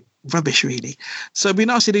comics is a bit rubbish, really. So it'd be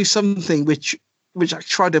nice to do something which I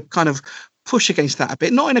try to kind of push against that a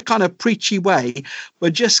bit, not in a kind of preachy way,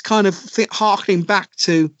 but just kind of harkening back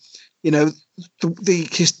to, the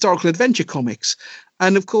historical adventure comics.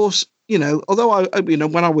 And of course, although I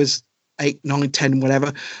when I was 8, 9, 10,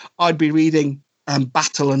 whatever, I'd be reading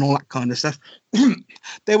Battle and all that kind of stuff.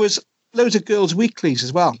 There was loads of girls' weeklies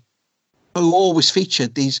as well, who always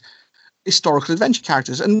featured these historical adventure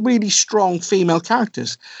characters and really strong female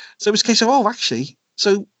characters. So it was a case of, actually,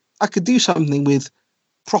 so I could do something with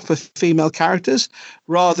proper female characters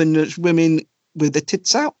rather than just women with their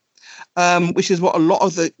tits out, which is what a lot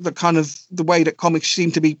of the kind of the way that comics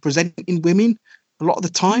seem to be presenting women a lot of the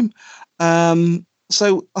time.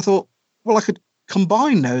 So I thought, well, I could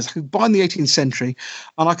combine those. I could combine the 18th century,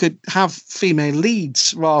 and I could have female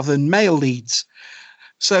leads rather than male leads.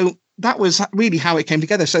 So that was really how it came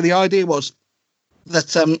together. So the idea was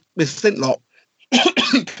that with Flintlock,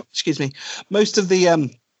 excuse me, most of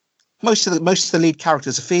the lead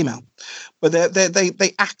characters are female, but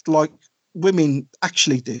they act like women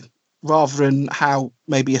actually do, rather than how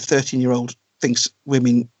maybe a 13-year-old thinks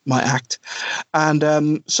women might act. And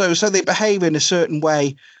so they behave in a certain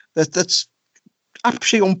way that's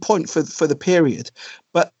actually on point for the period,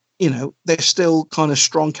 but they're still kind of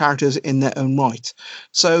strong characters in their own right.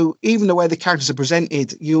 So even the way the characters are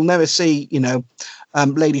presented, you'll never see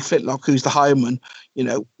Lady Flintlock, who's the highwayman,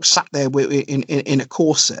 sat there in a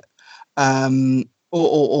corset,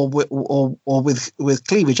 or with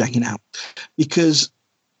cleavage hanging out, because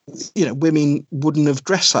women wouldn't have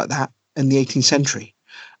dressed like that in the 18th century.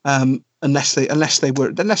 Unless they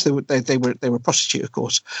were a prostitute, of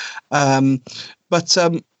course. But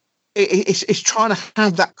it's trying to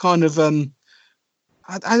have that kind of I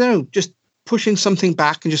don't know, just pushing something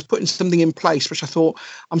back and just putting something in place, which I thought,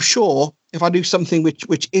 I'm sure if I do something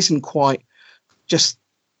which isn't quite just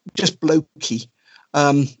blokey,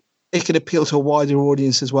 it could appeal to a wider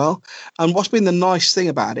audience as well. And what's been the nice thing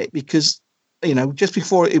about it, because just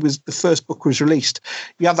before the first book was released,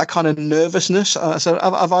 you have that kind of nervousness. So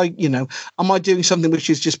have I, am I doing something which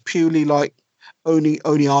is just purely like only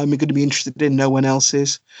I'm going to be interested in, no one else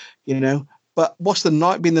is, But what's been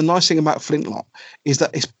the nice thing about Flintlock is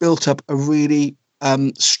that it's built up a really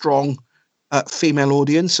strong female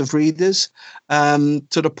audience of readers, to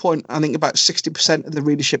the point I think about 60% of the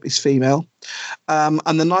readership is female.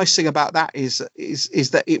 And the nice thing about that is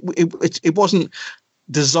that it wasn't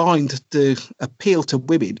designed to appeal to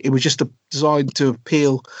women. It was just designed to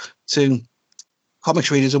appeal to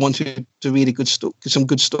comics readers who wanted to read some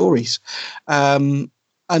good stories. And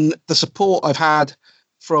the support I've had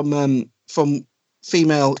from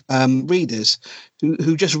female readers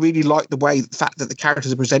who just really like the fact that the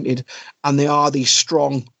characters are presented, and they are these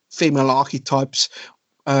strong female archetypes,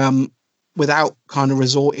 without kind of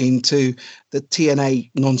resorting to the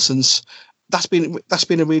TNA nonsense. That's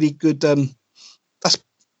been a really good.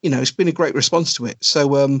 It's been a great response to it.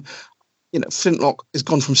 So, Flintlock has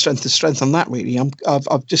gone from strength to strength on that. Really,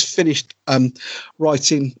 I've just finished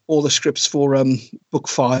writing all the scripts for book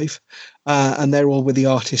 5, and they're all with the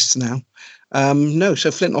artists now.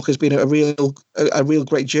 So Flintlock has been a real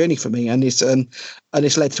great journey for me, and it's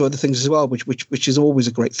led to other things as well, which is always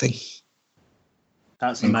a great thing.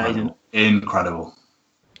 That's amazing, incredible.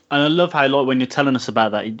 And I love how, like, when you're telling us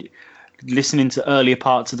about that, listening to earlier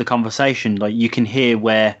parts of the conversation, like, you can hear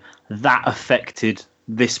where that affected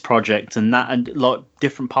this project and like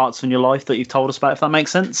different parts in your life that you've told us about, if that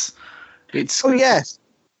makes sense. Yes,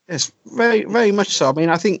 very, very much so. I mean,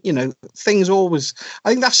 I think, things always, I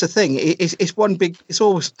think that's the thing. It's one big, it's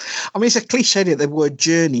always, I mean, it's a cliche, the word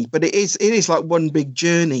journey, but it is like one big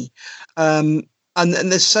journey. And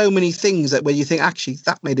there's so many things that where you think, actually,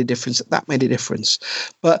 that made a difference.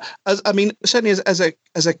 But certainly as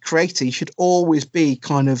a creator, you should always be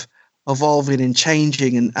kind of evolving and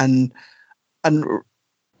changing and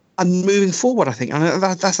and moving forward, I think, and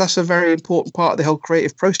that's a very important part of the whole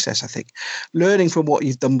creative process. I think learning from what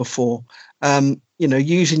you've done before,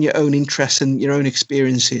 using your own interests and your own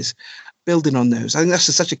experiences, building on those. I think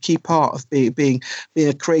that's such a key part of being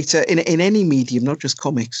a creator in any medium, not just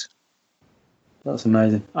comics. That's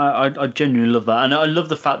amazing. I genuinely love that, and I love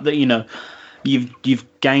the fact that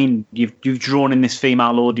you've drawn in this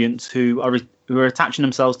female audience who are attaching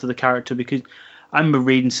themselves to the character, because I remember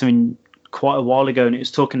reading something quite a while ago, and it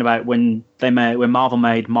was talking about when Marvel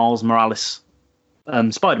made Miles Morales,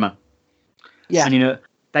 Spider-Man. Yeah, and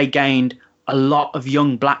they gained a lot of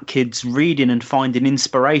young black kids reading and finding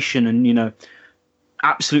inspiration, and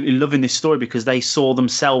absolutely loving this story because they saw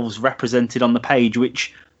themselves represented on the page,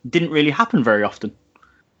 which didn't really happen very often.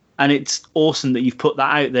 And it's awesome that you've put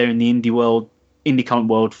that out there in the indie comic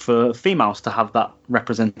world for females to have that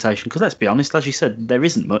representation. Because let's be honest, as you said, there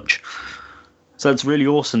isn't much. So it's really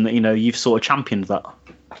awesome that you've sort of championed that.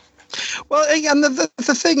 Well, and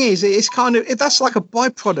the thing is, it's kind of that's like a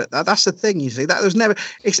byproduct. That's the thing, you see. That there's never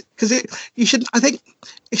you should. I think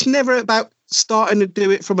it's never about starting to do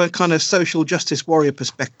it from a kind of social justice warrior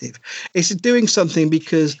perspective. It's doing something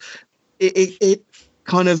because it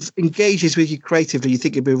kind of engages with you creatively. You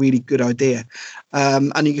think it'd be a really good idea,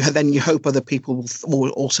 and then you hope other people will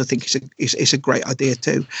also think it's a great idea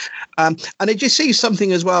too. And it just sees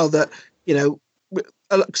something as well that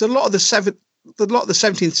because a lot of the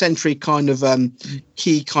 17th century kind of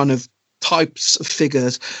key kind of types of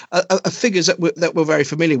figures are figures that we're very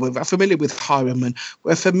familiar with. We're familiar with highwaymen.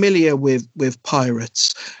 We're familiar with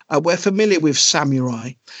pirates. We're familiar with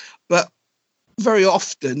samurai, but very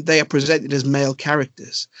often they are presented as male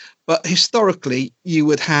characters. But historically, you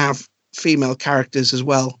would have female characters as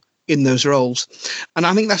well in those roles, and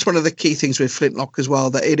I think that's one of the key things with Flintlock as well,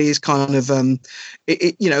 that it is kind of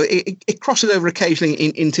it crosses over occasionally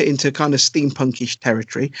into kind of steampunkish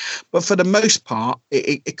territory, but for the most part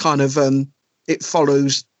it kind of it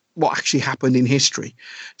follows what actually happened in history.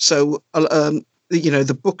 So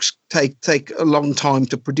the books take a long time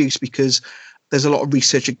to produce because there's a lot of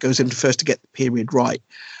research that goes into first to get the period right.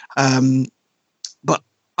 But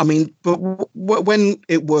when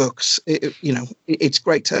it works, it's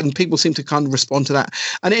great, and people seem to kind of respond to that.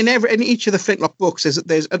 And in each of the Flintlock books,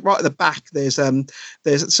 there's right at the back, there's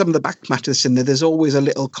some of the back matter that's in there. There's always a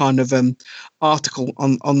little kind of article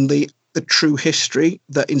on the true history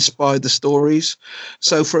that inspired the stories.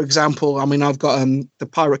 So, for example, I've got the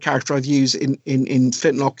pirate character I've used in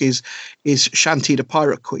Flintlock is Shanti the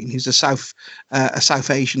Pirate Queen, who's a South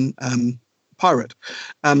Asian pirate,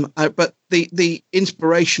 but the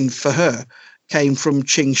inspiration for her came from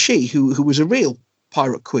Ching Shi, who was a real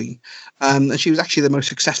pirate queen, and she was actually the most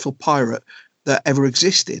successful pirate that ever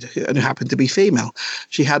existed, and who happened to be female.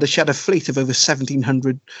 She had a fleet of over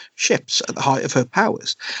 1,700 ships at the height of her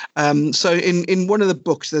powers. So in one of the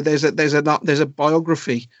books, there's a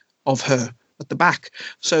biography of her at the back.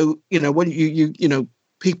 So when you've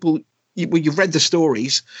read the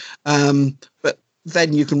stories, but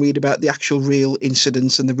then you can read about the actual real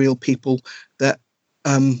incidents and the real people that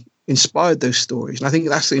inspired those stories. And I think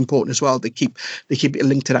that's important as well. They keep it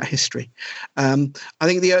linked to that history. I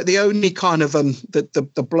think the only kind of the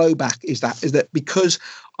blowback is that because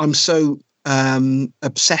I'm so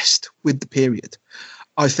obsessed with the period,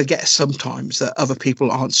 I forget sometimes that other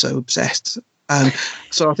people aren't so obsessed.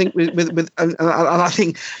 So I think I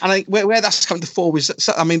think where that's come to fore is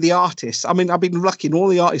the artists. I've been lucky in all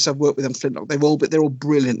the artists I've worked with on Flintlock. They're all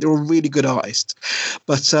brilliant. They're all really good artists.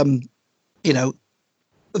 But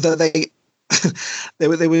there's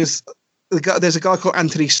a guy called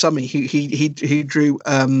Anthony Summy who drew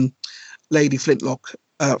Lady Flintlock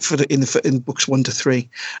in books 1 to 3.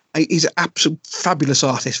 He's an absolute fabulous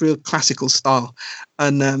artist, real classical style.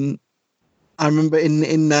 And I remember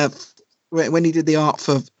when he did the art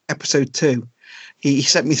for episode 2, he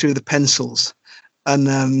sent me through the pencils, and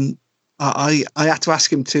I had to ask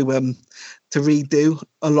him to redo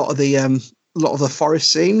a lot of the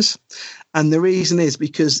forest scenes, and the reason is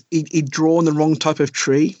because he'd drawn the wrong type of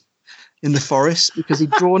tree in the forest, because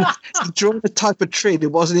he'd drawn the type of tree that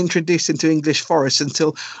wasn't introduced into English forests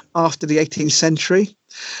until after the 18th century.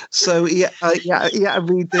 So he had to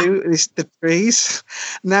redo the trees.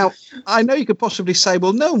 Now, I know you could possibly say,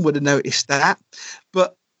 well, no one would have noticed that,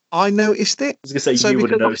 but I noticed it. I was going to say, you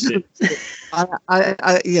would have noticed it.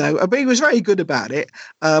 But he was very good about it.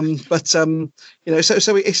 So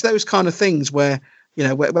it's those kind of things where,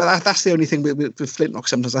 that's the only thing with Flintlock.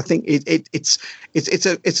 Sometimes I think it's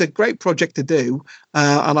a great project to do,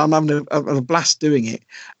 and I'm having a blast doing it.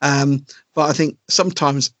 But I think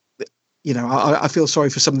sometimes, I feel sorry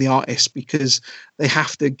for some of the artists because they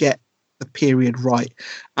have to get the period right.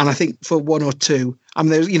 And I think for one or two, I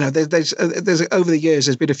mean, there's over the years,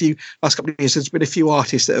 last couple of years, there's been a few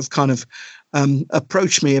artists that have kind of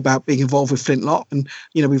approached me about being involved with Flintlock, and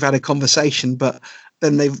we've had a conversation, but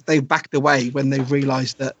then they've backed away when they've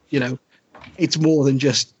realised that it's more than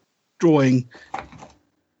just drawing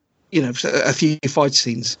a few fight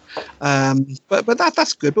scenes, but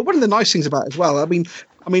that's good. But one of the nice things about it as well, I mean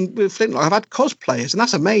with Flintlock, I've had cosplayers, and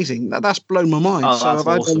that's amazing. That's blown my mind. Oh, so that's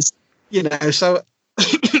awesome.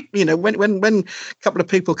 When a couple of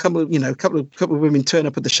people come, a couple of women turn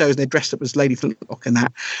up at the shows and they're dressed up as Lady Flintlock and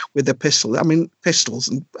that with their pistols,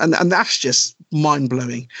 and that's just mind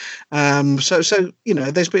blowing. So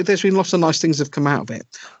there's been lots of nice things that have come out of it,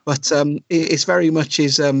 but it's very much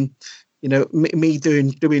me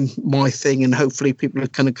doing my thing, and hopefully people are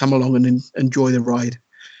kind of come along and enjoy the ride.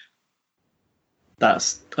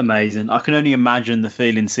 That's amazing. I can only imagine the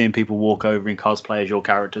feeling seeing people walk over in cosplay as your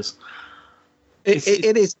characters.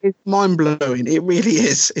 It's mind blowing. It really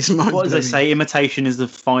is. It's mind blowing. What does they say? Imitation is the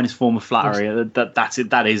finest form of flattery. That's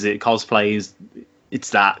it. That is it. Cosplay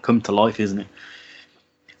it's that come to life, isn't it?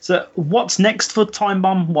 So, what's next for Time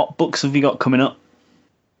Bomb? What books have you got coming up?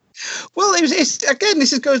 Well, this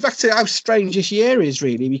goes back to how strange this year is,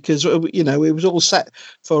 really, because it was all set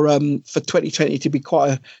for 2020 to be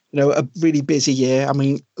quite a really busy year. I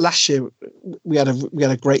mean, last year we had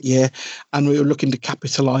a great year, and we were looking to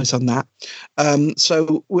capitalise on that.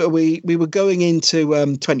 So we were going into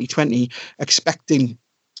 2020 expecting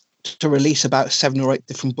to release about 7 or 8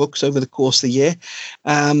 different books over the course of the year,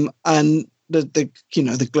 and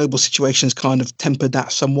the global situation has kind of tempered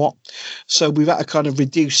that somewhat. So we've had to kind of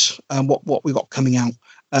reduce what we got coming out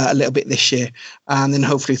a little bit this year, and then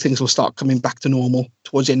hopefully things will start coming back to normal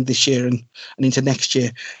towards the end of this year and into next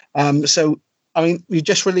year. So I mean, we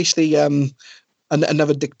just released the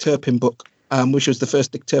another Dick Turpin book, which was the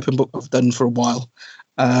first Dick Turpin book I've done for a while.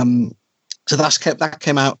 So that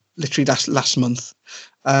came out literally last month.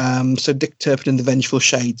 So Dick Turpin and the Vengeful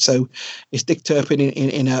Shade. So it's Dick Turpin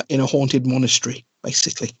in a haunted monastery,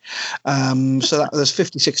 basically. So that there's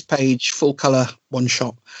 56-page full color one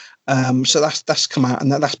shot. So that's come out,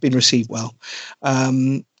 and that's been received well.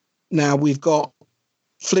 Now we've got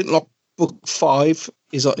Flintlock book 5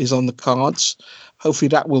 is on the cards. Hopefully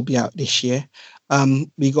that will be out this year.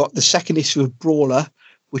 We got the second issue of Brawler,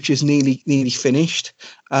 which is nearly finished.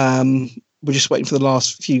 We're just waiting for the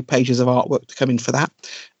last few pages of artwork to come in for that,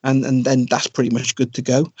 and then that's pretty much good to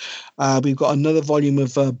go. We've got another volume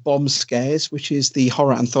of Bomb Scares, which is the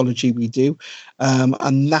horror anthology we do,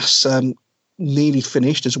 and that's nearly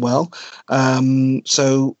finished as well.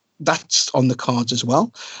 So that's on the cards as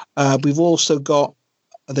well. We've also got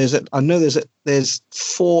there's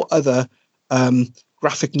 4 other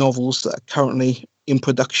graphic novels that are currently in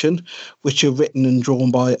production, which are written and drawn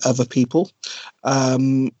by other people.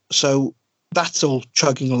 So that's all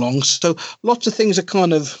chugging along. So lots of things are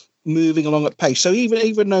kind of moving along at pace. So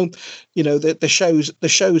even though the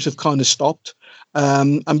shows have kind of stopped,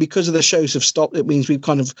 and because of the shows have stopped, it means we've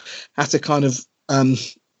kind of had to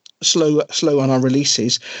slow on our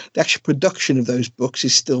releases. The actual production of those books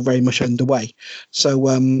is still very much underway. So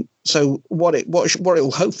what it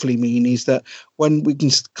will hopefully mean is that when we can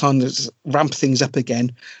kind of ramp things up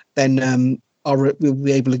again, then we'll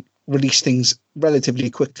be able to release things relatively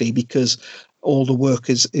quickly, because all the work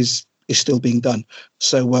is still being done.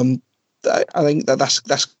 So I think that's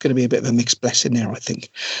going to be a bit of a mixed blessing there, I think.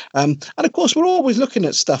 And of course, we're always looking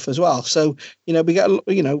at stuff as well. So we get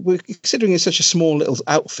we're considering it's such a small little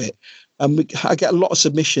outfit, and I get a lot of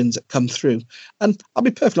submissions that come through, and I'll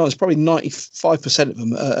be perfectly honest, probably 95% of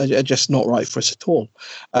them are just not right for us at all.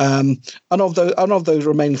 And of those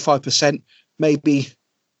remaining 5%, maybe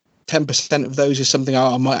 10% of those is something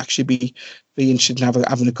I might actually be interested in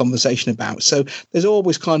having a conversation about. So there's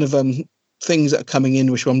always kind of things that are coming in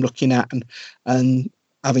which I'm looking at and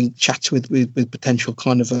having chats with potential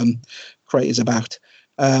kind of creators about.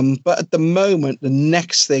 But at the moment, the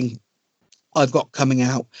next thing I've got coming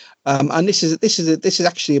out, and this is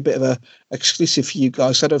actually a bit of a exclusive for you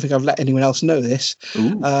guys, so I don't think I've let anyone else know this.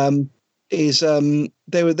 Is there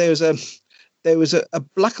was a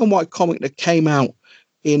black and white comic that came out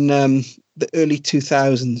in the early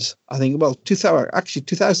 2000s, I think. Well,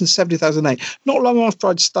 2007, 2008. Not long after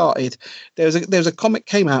I'd started, there was a comic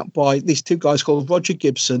came out by these 2 guys called Roger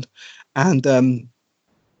Gibson and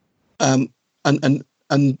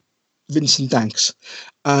Vincent Danks,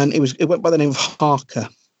 and it went by the name of Harker,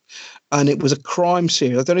 and it was a crime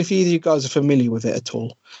series. I don't know if either of you guys are familiar with it at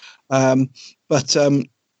all, but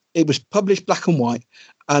it was published black and white,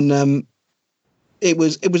 and it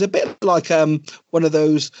was a bit like one of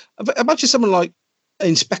those. Imagine someone like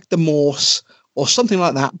Inspector Morse or something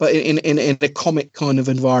like that, but in a comic kind of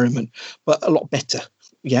environment, but a lot better.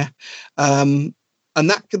 Yeah. And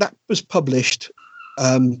that was published,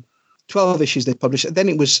 12 issues they published. Then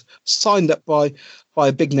it was signed up by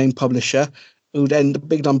a big name publisher, who then the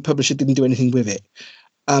big name publisher didn't do anything with it.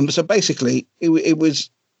 So basically it was,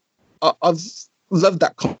 I've loved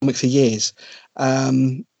that comic for years.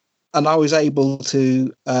 And I was able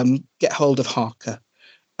to get hold of Harker,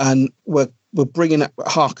 and we're bringing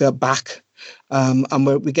Harker back, and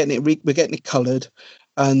we're getting it coloured,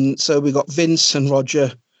 and so we got Vince and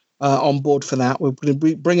Roger on board for that. We're going to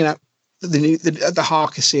be bringing out the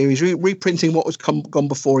Harker series, reprinting what was gone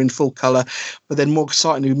before in full colour, but then more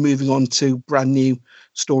excitingly moving on to brand new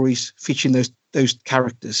stories featuring those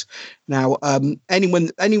characters. Now,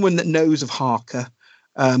 anyone that knows of Harker,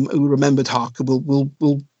 who remembered Harker,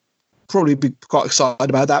 will probably be quite excited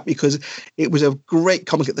about that, because it was a great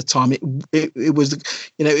comic at the time. It was,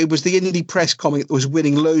 it was the indie press comic that was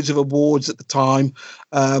winning loads of awards at the time,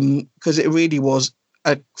 because it really was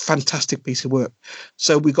a fantastic piece of work.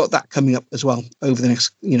 So we got that coming up as well over the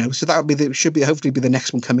next, so that would be hopefully be the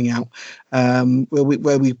next one coming out, where we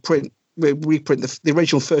reprint the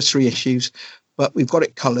original first 3 issues, but we've got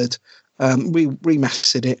it coloured, we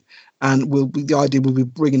remastered it, and the idea will be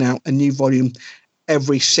bringing out a new volume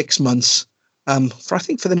every 6 months, for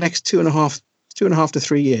the next 2.5 to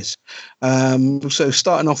 3 years. So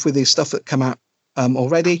starting off with the stuff that come out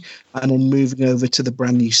already, and then moving over to the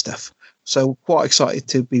brand new stuff. So quite excited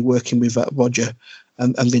to be working with Roger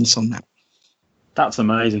and Vince on that. That's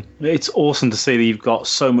amazing. It's awesome to see that you've got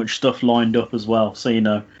so much stuff lined up as well. So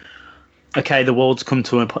okay, the world's come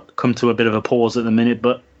to a bit of a pause at the minute,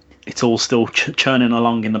 but it's all still churning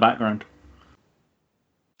along in the background.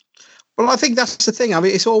 Well, I think that's the thing. I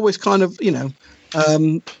mean, it's always kind of,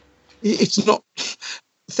 it's not,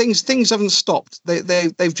 things haven't stopped.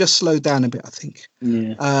 They've just slowed down a bit, I think.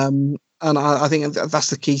 Yeah. And I think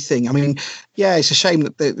that's the key thing. I mean, yeah, it's a shame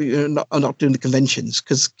that they're not doing the conventions,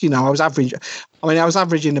 because I was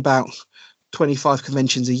averaging about 25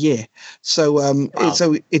 conventions a year. So wow.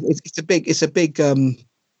 It's a big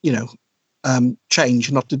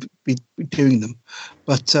change not to be doing them.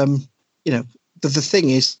 But the thing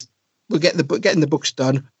is, we're getting the books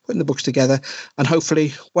done, putting the books together, and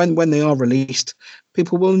hopefully when they are released,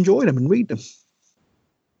 people will enjoy them and read them.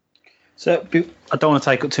 So I don't want to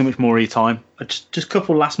take up too much more of your time. Just a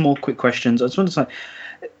couple last more quick questions. I just want to say,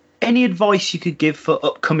 any advice you could give for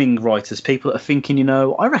upcoming writers, people that are thinking,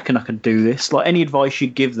 I reckon I could do this. Like, any advice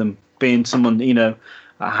you'd give them, being someone,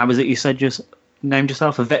 how was it you said just named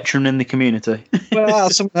yourself a veteran in the community?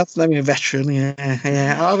 Well, someone else named me a veteran.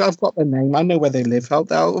 Yeah. I've got their name. I know where they live.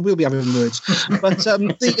 We'll be having words. But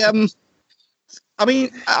I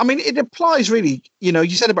mean, it applies really. You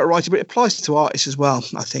said about writing, but it applies to artists as well,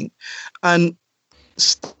 I think. And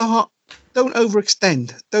don't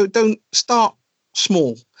overextend. Don't start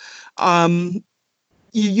small.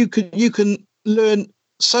 You can learn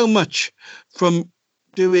so much from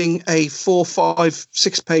doing a 4, 5,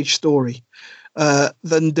 6 page story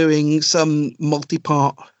than doing some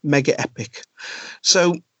multi-part mega epic.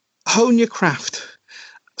 So hone your craft.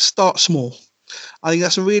 Start small. I think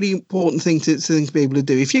that's a really important thing to be able to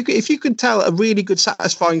do. If you can tell a really good,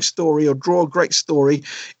 satisfying story, or draw a great story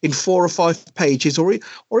in 4 or 5 pages, or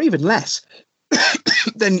even less,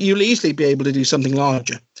 then you'll easily be able to do something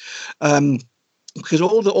larger. Because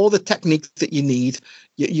all the technique that you need,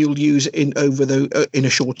 you'll use in a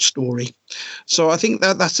short story. So I think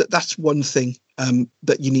that's one thing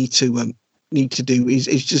that you need to do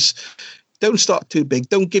is just. Don't start too big.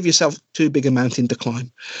 Don't give yourself too big a mountain to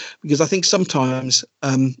climb, because I think sometimes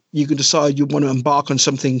you can decide you want to embark on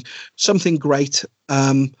something great,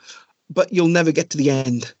 but you'll never get to the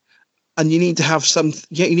end. And you need to have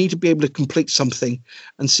you need to be able to complete something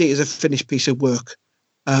and see it as a finished piece of work,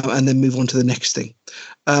 and then move on to the next thing.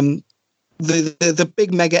 The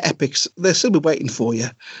big mega epics, they'll still be waiting for you,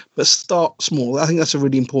 but start small. I think that's a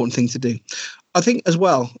really important thing to do. I think as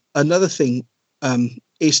well, another thing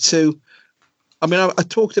is to. I mean, I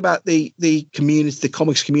talked about the community, the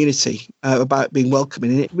comics community, about being welcoming,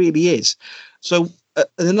 and it really is. So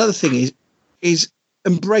another thing is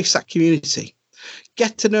embrace that community.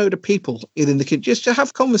 Get to know the people within the community. Just to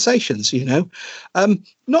have conversations,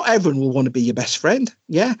 Not everyone will want to be your best friend,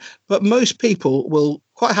 yeah, but most people will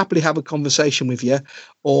quite happily have a conversation with you,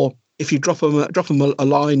 or if you drop them a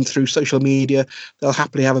line through social media, they'll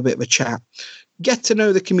happily have a bit of a chat. Get to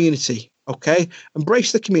know the community. Okay,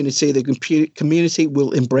 embrace the community. The community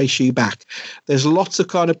will embrace you back. There's lots of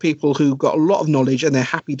kind of people who've got a lot of knowledge and they're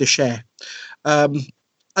happy to share. And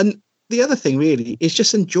the other thing really is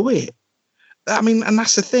just enjoy it. I mean, and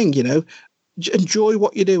that's the thing, enjoy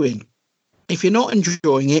what you're doing. If you're not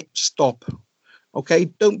enjoying it, stop. Okay,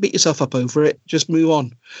 don't beat yourself up over it. Just move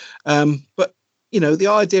on. But the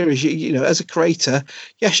idea is, as a creator,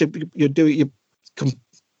 yes,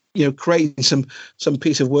 you're creating some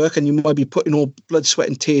piece of work, and you might be putting all blood, sweat,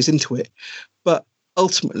 and tears into it. But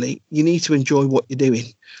ultimately, you need to enjoy what you're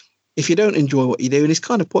doing. If you don't enjoy what you're doing, it's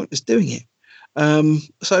kind of pointless doing it.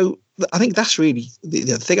 So I think that's really the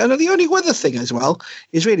other thing. And the only other thing as well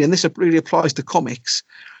is really, and this really applies to comics,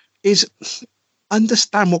 is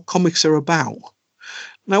understand what comics are about.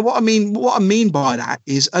 Now, what I mean by that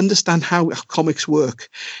is understand how comics work.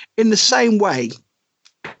 In the same way,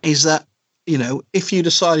 is that if you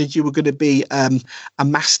decided you were going to be a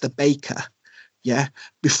master baker, yeah,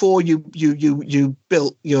 before you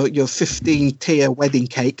built your 15-tier wedding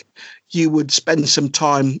cake, you would spend some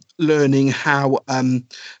time learning how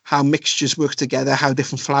mixtures work together, how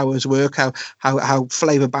different flours work, how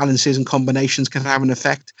flavor balances and combinations can have an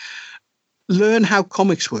effect. Learn how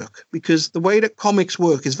comics work, because the way that comics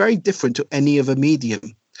work is very different to any other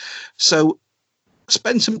medium. So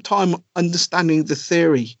spend some time understanding the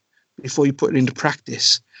theory before you put it into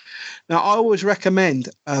practice. Now, I always recommend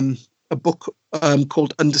a book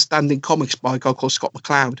called Understanding Comics by a guy called Scott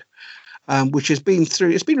McCloud, which it's been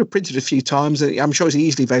reprinted a few times. I'm sure it's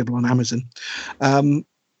easily available on Amazon.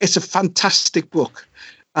 It's a fantastic book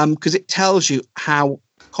because it tells you how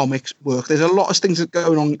comics work. There's a lot of things that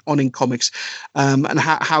go on in comics, and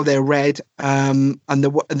how they're read, and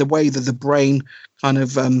the way that the brain kind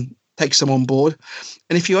of takes them on board.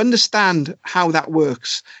 And if you understand how that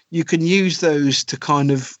works, you can use those to kind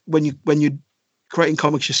of when you're creating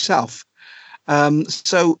comics yourself.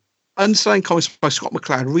 So Understanding Comics by Scott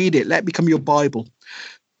McCloud, read it, let it become your Bible.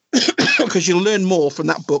 Because you'll learn more from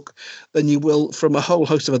that book than you will from a whole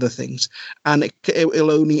host of other things, and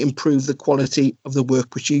it'll only improve the quality of the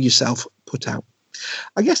work which you yourself put out.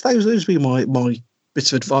 I guess those would be my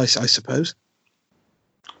bits of advice, I suppose.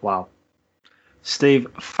 Wow. Steve,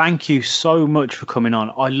 thank you so much for coming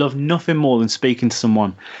on. I love nothing more than speaking to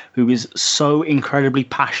someone who is so incredibly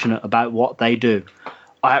passionate about what they do.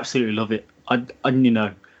 I absolutely love it.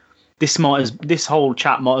 This whole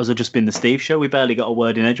chat might as well just been the Steve show. We barely got a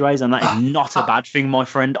word in edgeways, and that is not a bad thing, my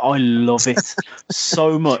friend. I love it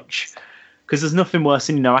so much, because there's nothing worse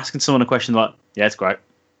than asking someone a question like, "Yeah, it's great."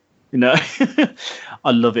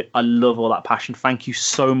 I love it. I love all that passion. Thank you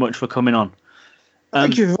so much for coming on.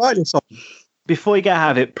 Thank you for inviting us on. Before you get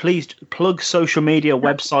out of it, please plug social media,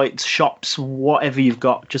 websites, shops, whatever you've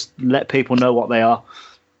got. Just let people know what they are.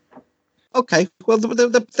 Okay. Well,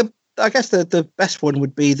 I guess the best one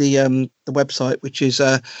would be the website, which is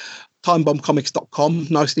timebombcomics.com.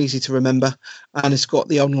 Nice and easy to remember, and it's got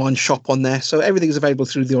the online shop on there, so everything is available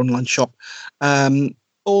through the online shop.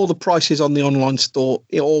 All the prices on the online store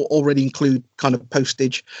already include kind of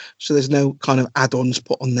postage, so there's no kind of add-ons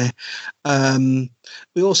put on there.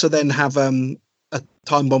 We also then have a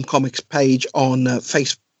Time Bomb Comics page on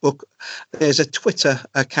Facebook. There's a Twitter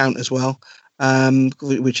account as well,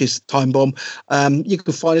 which is Time Bomb. You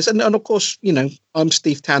can find us, and of course, I'm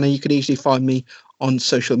Steve Tanner. You can easily find me on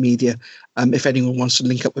social media. If anyone wants to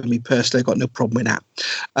link up with me personally, I've got no problem with that.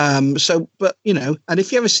 And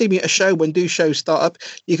if you ever see me at a show, when shows start up,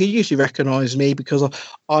 you can usually recognise me because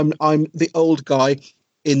I'm the old guy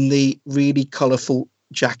in the really colourful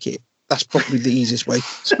jacket. That's probably the easiest way to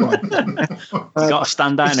describe it. You got to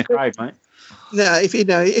stand out in a crowd, mate. No,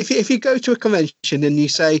 if you go to a convention and you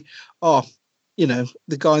say, "Oh,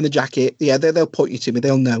 the guy in the jacket," yeah, they'll point you to me.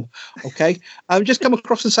 They'll know. Okay, just come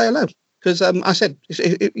across and say hello. Because I said,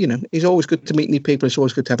 it's always good to meet new people. It's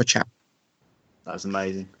always good to have a chat. That's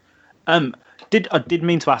amazing. I did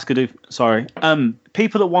mean to ask you. Sorry.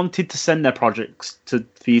 People that wanted to send their projects for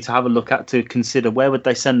you to have a look at, to consider, where would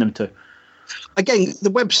they send them to? Again,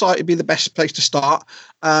 the website would be the best place to start,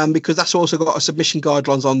 because that's also got a submission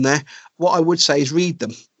guidelines on there. What I would say is read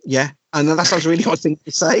them. Yeah. And that sounds really odd thing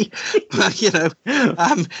to say, because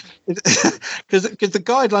the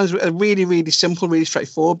guidelines are really, really simple, really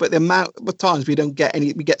straightforward. But the amount of times we don't get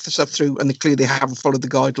we get the stuff through, and clearly they haven't followed the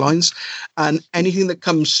guidelines. And anything that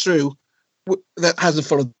comes through that hasn't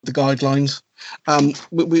followed the guidelines,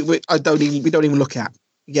 we don't even look at.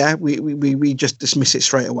 Yeah, we just dismiss it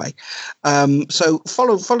straight away. So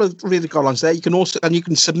follow really the guidelines there. You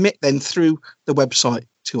can submit then through the website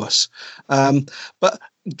to us. But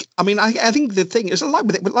I mean, I think the thing is, like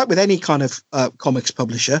with any kind of comics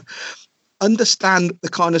publisher, understand the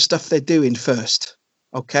kind of stuff they're doing first.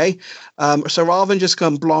 Okay, so rather than just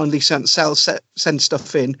come blindly send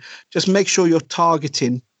stuff in, just make sure you're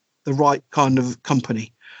targeting the right kind of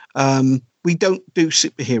company. We don't do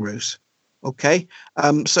superheroes. Okay,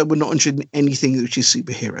 so we're not interested in anything which is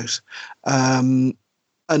superheroes, and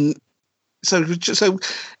so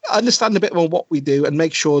understand a bit more what we do and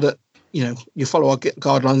make sure that you follow our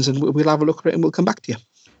guidelines, and we'll have a look at it and we'll come back to you.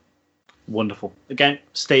 Wonderful. Again,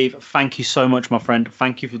 Steve, thank you so much, my friend.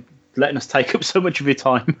 Thank you for letting us take up so much of your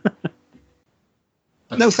time.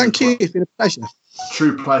 No, thank you. It's been a pleasure.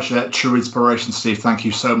 True pleasure, true inspiration, Steve. Thank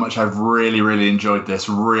you so much. I've really, really enjoyed this.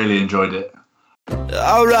 Really enjoyed it.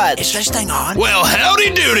 All right. Is this thing on? Well, howdy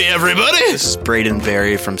doody, everybody. This is Braden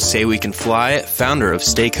Berry from Say We Can Fly, founder of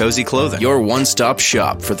Stay Cozy Clothing, your one-stop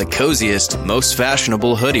shop for the coziest, most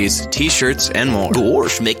fashionable hoodies, t-shirts, and more.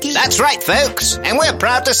 Gosh, Mickey. That's right, folks. And we're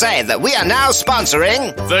proud to say that we are now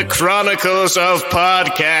sponsoring the Chronicles of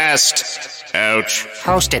Podcast. Ouch.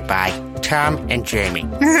 Hosted by Tom and Jamie.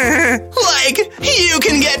 Like, you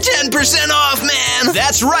can get 10% off, man!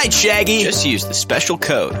 That's right, Shaggy! Just use the special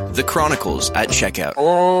code, The Chronicles, at checkout.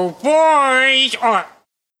 Oh, boy!